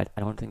 But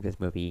I don't think this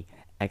movie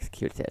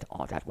executes it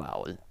all that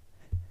well.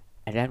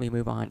 And then we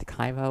move on to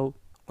Cairo,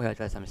 where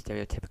there's some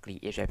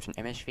stereotypically Egyptian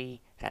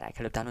imagery that I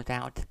could have done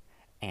without,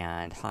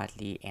 and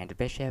Hartley and the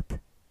bishop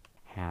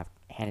have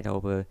handed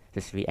over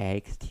the 3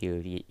 eggs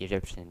to the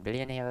Egyptian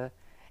billionaire,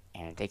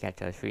 and they get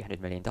the $300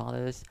 million,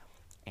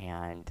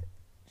 and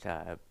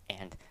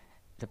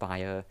the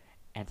buyer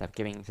ends up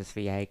giving the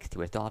 3 eggs to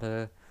his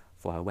daughter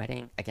for a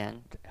wedding.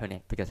 Again,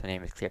 because her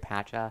name is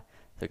Cleopatra,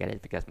 so get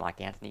it, because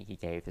Mark Antony, he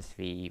gave the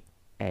 3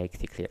 eggs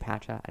to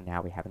Cleopatra, and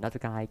now we have another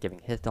guy giving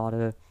his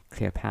daughter,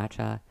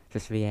 Cleopatra, the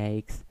 3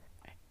 eggs.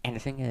 And the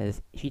thing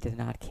is, she does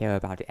not care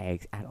about the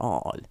eggs at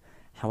all.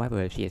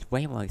 However, she is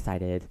way more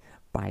excited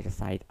by the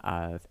sight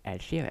of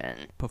Ed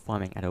Sheeran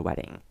performing at a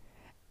wedding.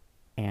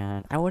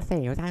 And I would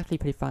say it was actually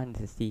pretty fun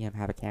to see him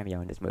have a cameo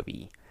in this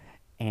movie.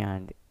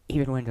 And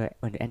even when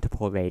the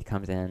Interpol raid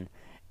comes in,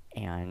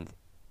 and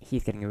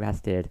he's getting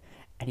arrested,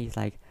 and he's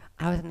like,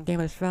 I was in Game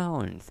of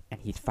Thrones,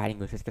 and he's fighting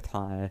with his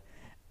guitar,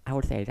 I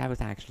would say that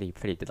was actually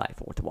pretty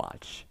delightful to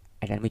watch.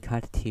 And then we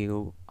cut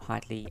to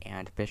Hartley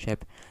and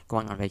Bishop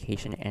going on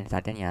vacation in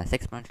Sardinia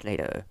 6 months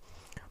later.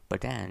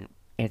 But then,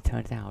 it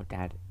turns out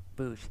that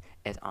Bruce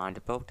is on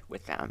the boat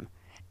with them,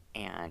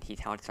 and he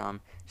tells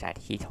them that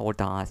he told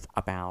Dawes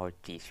about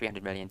the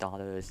 $300 million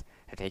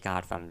that they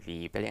got from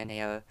the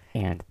billionaire,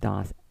 and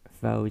Dawes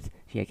froze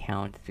the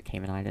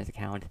Cayman Islands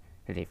account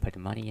that they put the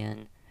money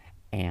in,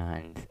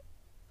 and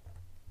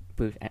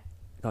Bruce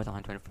goes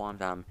on to inform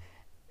them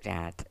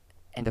that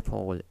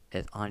Interpol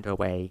is on their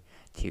way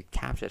to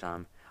capture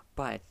them,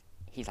 but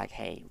he's like,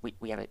 hey,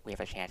 we have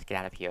a chance to get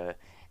out of here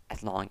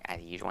as long as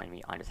you join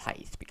me on this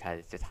heist,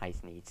 because this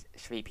heist needs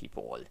 3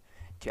 people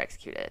to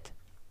execute it.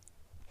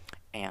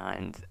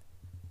 And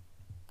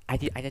I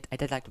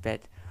did like the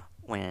bit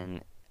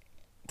when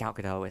Gal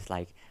Gadot is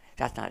like,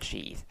 that's not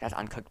cheese, that's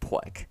uncooked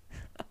pork.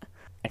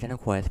 And then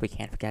of course we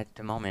can't forget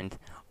the moment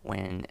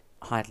when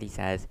Hartley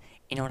says,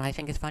 you know what I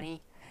think is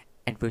funny?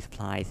 And Bruce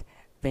replies,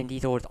 Vin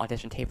Diesel's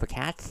audition tape for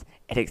Cats,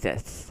 it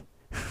exists.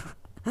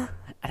 And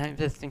I'm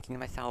just thinking to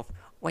myself,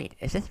 wait,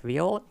 is this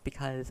real?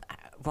 Because,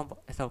 from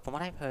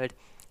what I've heard,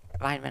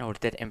 Ryan Reynolds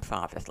did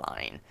improv this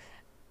line.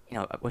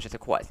 Which is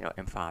of course,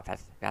 improv,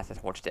 that's his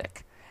whole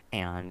shtick.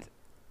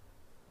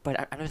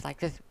 But I'm just like,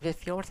 this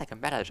feels like a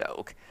meta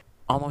joke.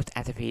 Almost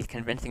as if he's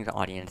convincing the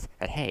audience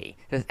that, hey,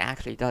 this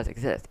actually does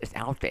exist, it's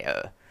out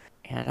there.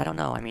 And I don't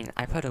know, I mean,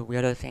 I've heard of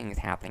weirder things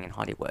happening in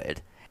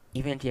Hollywood.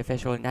 Even the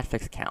official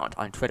Netflix account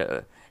on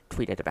Twitter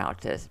tweeted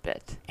about this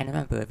bit. And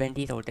remember, Vin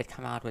Diesel did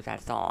come out with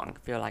that song,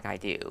 Feel Like I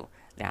Do,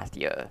 last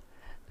year.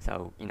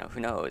 So, who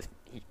knows?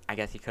 I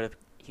guess he could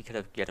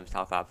have geared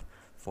himself up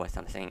for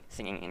some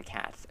singing in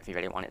Cats if he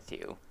really wanted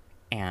to.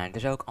 And the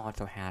joke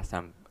also has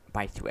some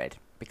bite to it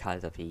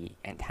because of the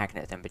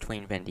antagonism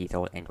between Vin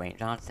Diesel and Dwayne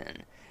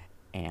Johnson.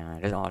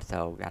 And there's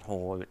also that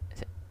whole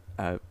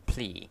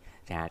plea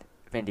that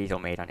Vin Diesel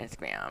made on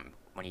Instagram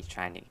when he's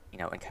trying to,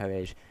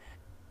 encourage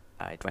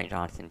Dwayne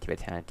Johnson to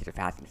return to the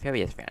Fast and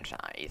Furious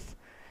franchise.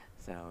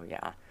 So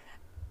yeah,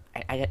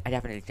 I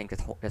definitely think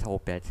this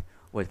whole bit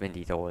with Vin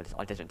Diesel's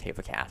audition tape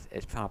for Cats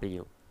is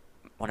probably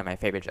one of my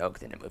favorite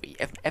jokes in the movie,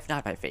 if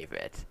not my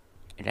favorite.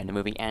 And then the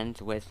movie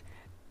ends with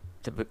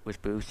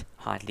with Bruce,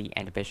 Hartley,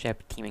 and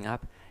Bishop teaming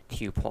up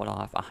to pull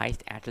off a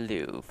heist at the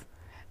Louvre.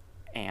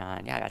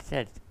 And yeah, that's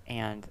it.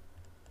 And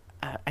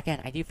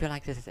again, I do feel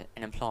like this is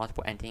an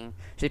implausible ending,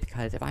 just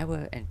because if I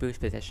were in Bruce's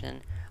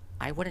position,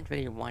 I wouldn't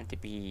be willing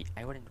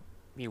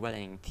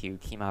to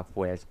team up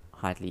with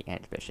Hartley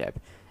and Bishop,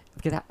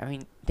 because I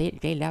mean,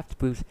 they left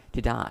Bruce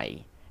to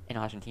die in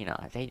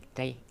Argentina.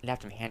 They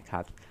left him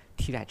handcuffed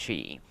to that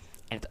tree,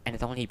 and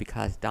it's only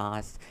because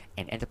DOS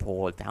and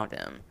Interpol found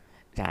him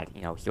that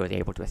he was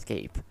able to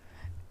escape.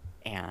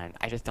 And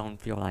I just don't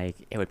feel like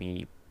it would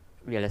be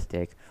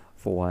realistic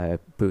for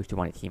Bruce to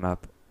want to team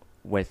up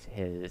with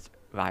his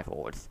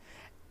rivals.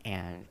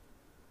 And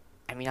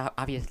I mean,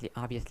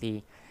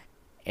 obviously,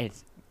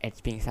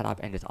 it's being set up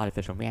in this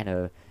artificial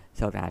manner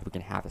so that we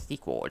can have the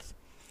sequels.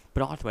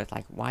 But also, it's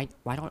like, why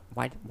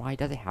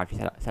does it have to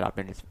be set up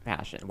in this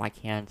fashion? Why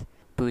can't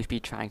Bruce be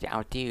trying to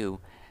outdo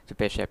the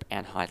Bishop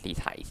and Hartley's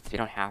heist? They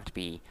don't have to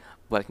be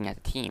working as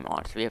a team,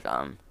 all three of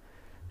them.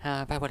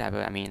 But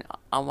whatever, I mean,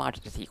 I'll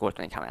watch the sequels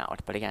when they come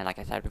out. But again, like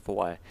I said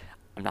before,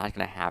 I'm not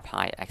going to have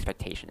high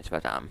expectations for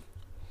them.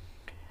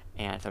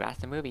 And so that's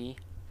the movie.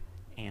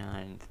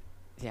 And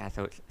yeah,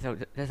 so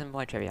there's some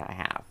more trivia I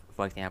have.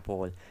 For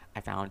example,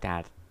 I found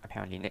that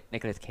apparently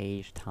Nicolas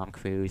Cage, Tom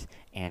Cruise,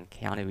 and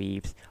Keanu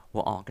Reeves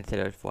were all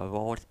considered for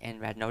roles in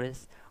Red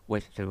Notice,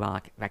 with The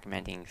Rock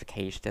recommending the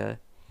Cagester.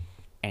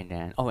 And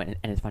then, and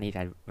it's funny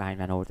that Ryan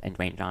Reynolds and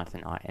Dwayne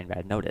Johnson are in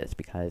Red Notice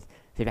because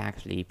they've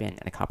actually been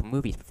in a couple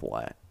movies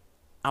before.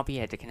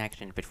 Albeit the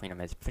connection between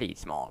them is pretty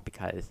small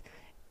because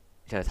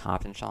there's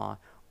Hobbs and Shaw,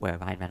 where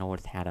Ryan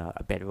Reynolds had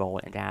a big role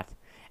in that,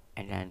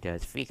 and then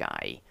there's Free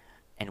Guy,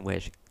 in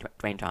which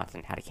Dwayne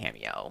Johnson had a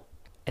cameo.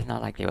 It's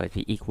not like they were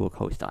the equal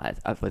co-stars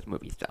of those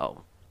movies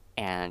though.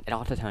 And it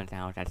also turns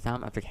out that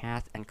some of the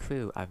cast and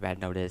crew of Red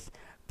Notice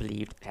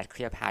believed that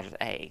Cleopatra's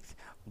eggs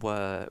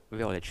were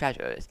really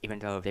treasures, even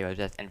though they were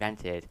just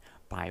invented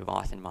by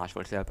Ross and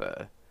Marshall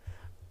Zerber.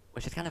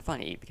 Which is kind of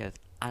funny, because,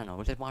 I don't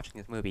know, just watching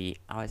this movie,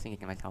 I was thinking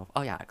to myself,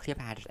 oh yeah,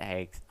 Cleopatra's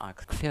eggs are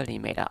clearly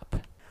made up.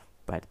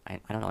 But I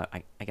don't know,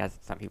 I guess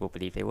some people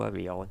believe they were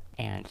real.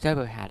 And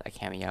Zerber had a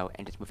cameo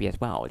in this movie as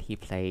well. He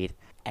played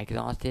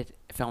exhausted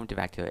film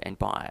director in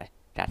Bar.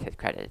 That's his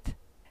credit.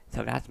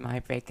 So that's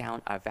my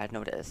breakdown of Red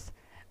Notice.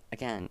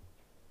 Again,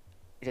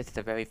 this is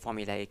a very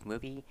formulaic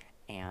movie,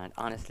 and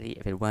honestly,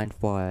 if it weren't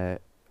for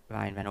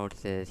Ryan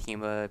Reynolds'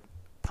 humor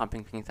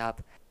pumping things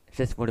up,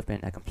 this would have been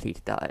a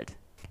complete dud.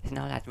 So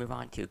now let's move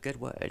on to Good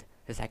Word,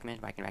 the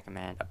segment where I can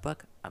recommend a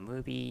book, a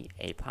movie,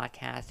 a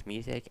podcast,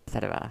 music,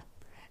 etc.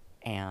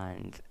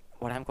 And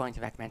what I'm going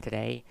to recommend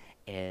today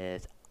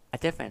is a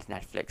different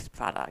Netflix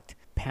product,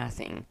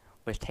 Passing,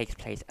 which takes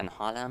place in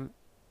Harlem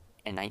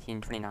in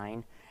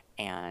 1929,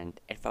 and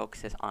it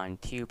focuses on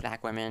two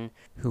black women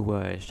who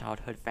were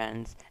childhood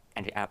friends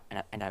and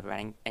end up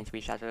running into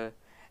each other,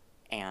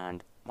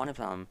 and one of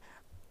them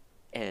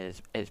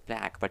is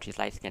black, but she's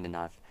light-skinned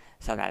enough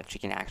so that she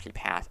can actually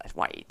pass as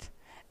white.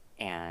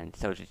 And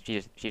so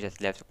she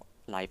just lives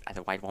life as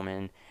a white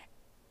woman,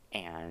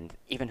 and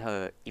even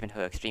her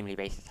extremely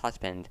racist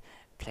husband,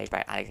 played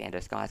by Alexander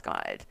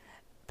Skarsgård,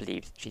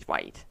 believes she's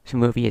white. The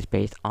movie is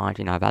based on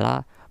a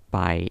novella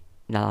by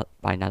Nella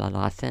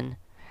Larsen,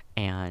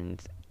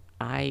 and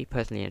I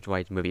personally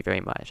enjoyed the movie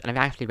very much. And I've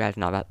actually read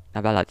the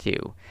novella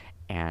too,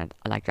 and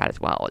I like that as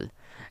well.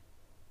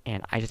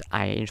 And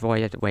I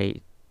enjoy the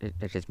way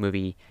that this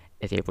movie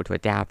is able to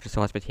adapt the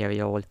source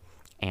material,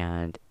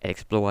 and it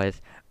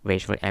explores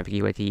racial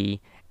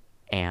ambiguity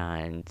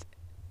and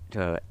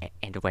the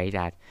way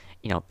that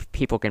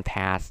people can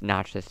pass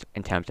not just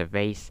in terms of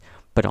race,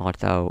 but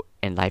also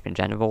in life in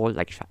general,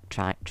 like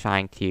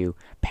trying to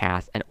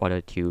pass in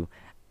order to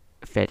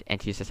fit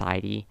into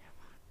society.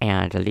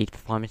 And the lead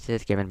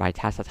performances given by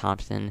Tessa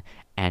Thompson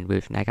and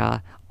Ruth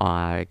Negga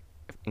are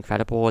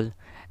incredible.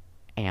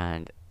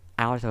 And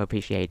I also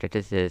appreciate that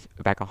this is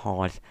Rebecca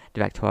Hall's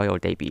directorial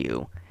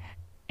debut.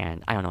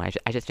 And I don't know,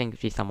 I just think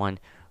she's someone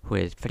who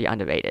is pretty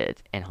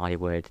underrated in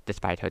Hollywood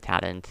despite her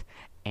talent.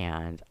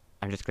 And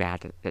I'm just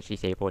glad that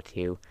she's able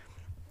to,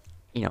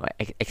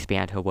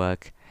 expand her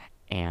work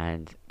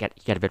and get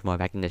a bit more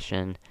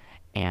recognition.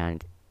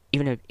 And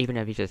even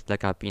if you just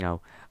look up, the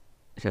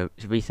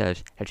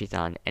research that she's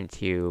done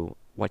into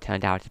what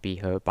turned out to be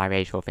her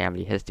biracial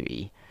family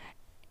history,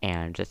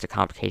 and just the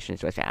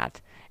complications with that,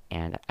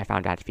 and I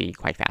found that to be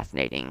quite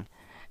fascinating,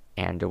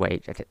 and the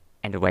way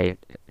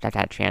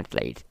that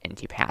translates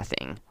into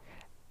Passing.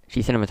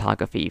 The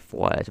cinematography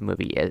for the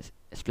movie is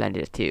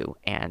splendid too,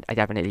 and I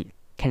definitely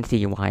can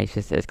see why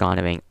this is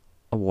garnering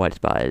awards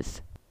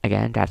buzz.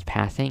 Again, that's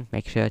Passing.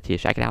 Make sure to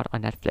check it out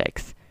on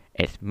Netflix.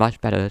 It's much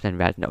better than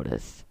Red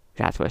Notice,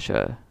 that's for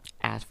sure.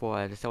 As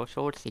for the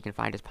socials, you can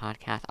find this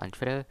podcast on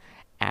Twitter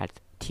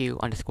at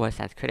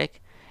 2_SenseCritic,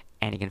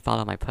 and you can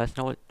follow my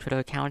personal Twitter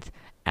account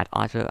at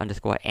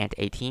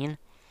Arthur_Ant18.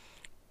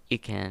 You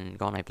can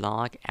go on my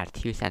blog at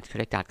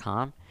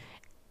 2centscritic.com.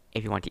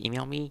 If you want to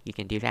email me, you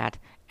can do that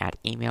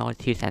at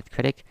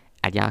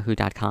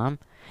email2centscritic@yahoo.com.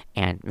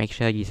 And make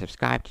sure you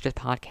subscribe to this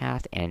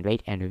podcast and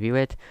rate and review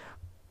it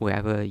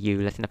wherever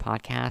you listen to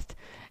podcasts.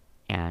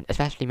 And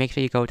especially make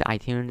sure you go to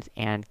iTunes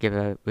and give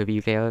a review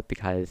there,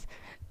 because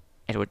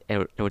it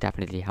will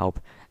definitely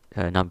help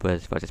the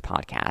numbers for this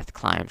podcast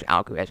climb the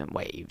algorithm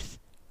waves.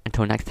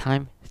 Until next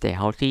time, stay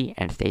healthy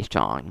and stay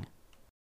strong.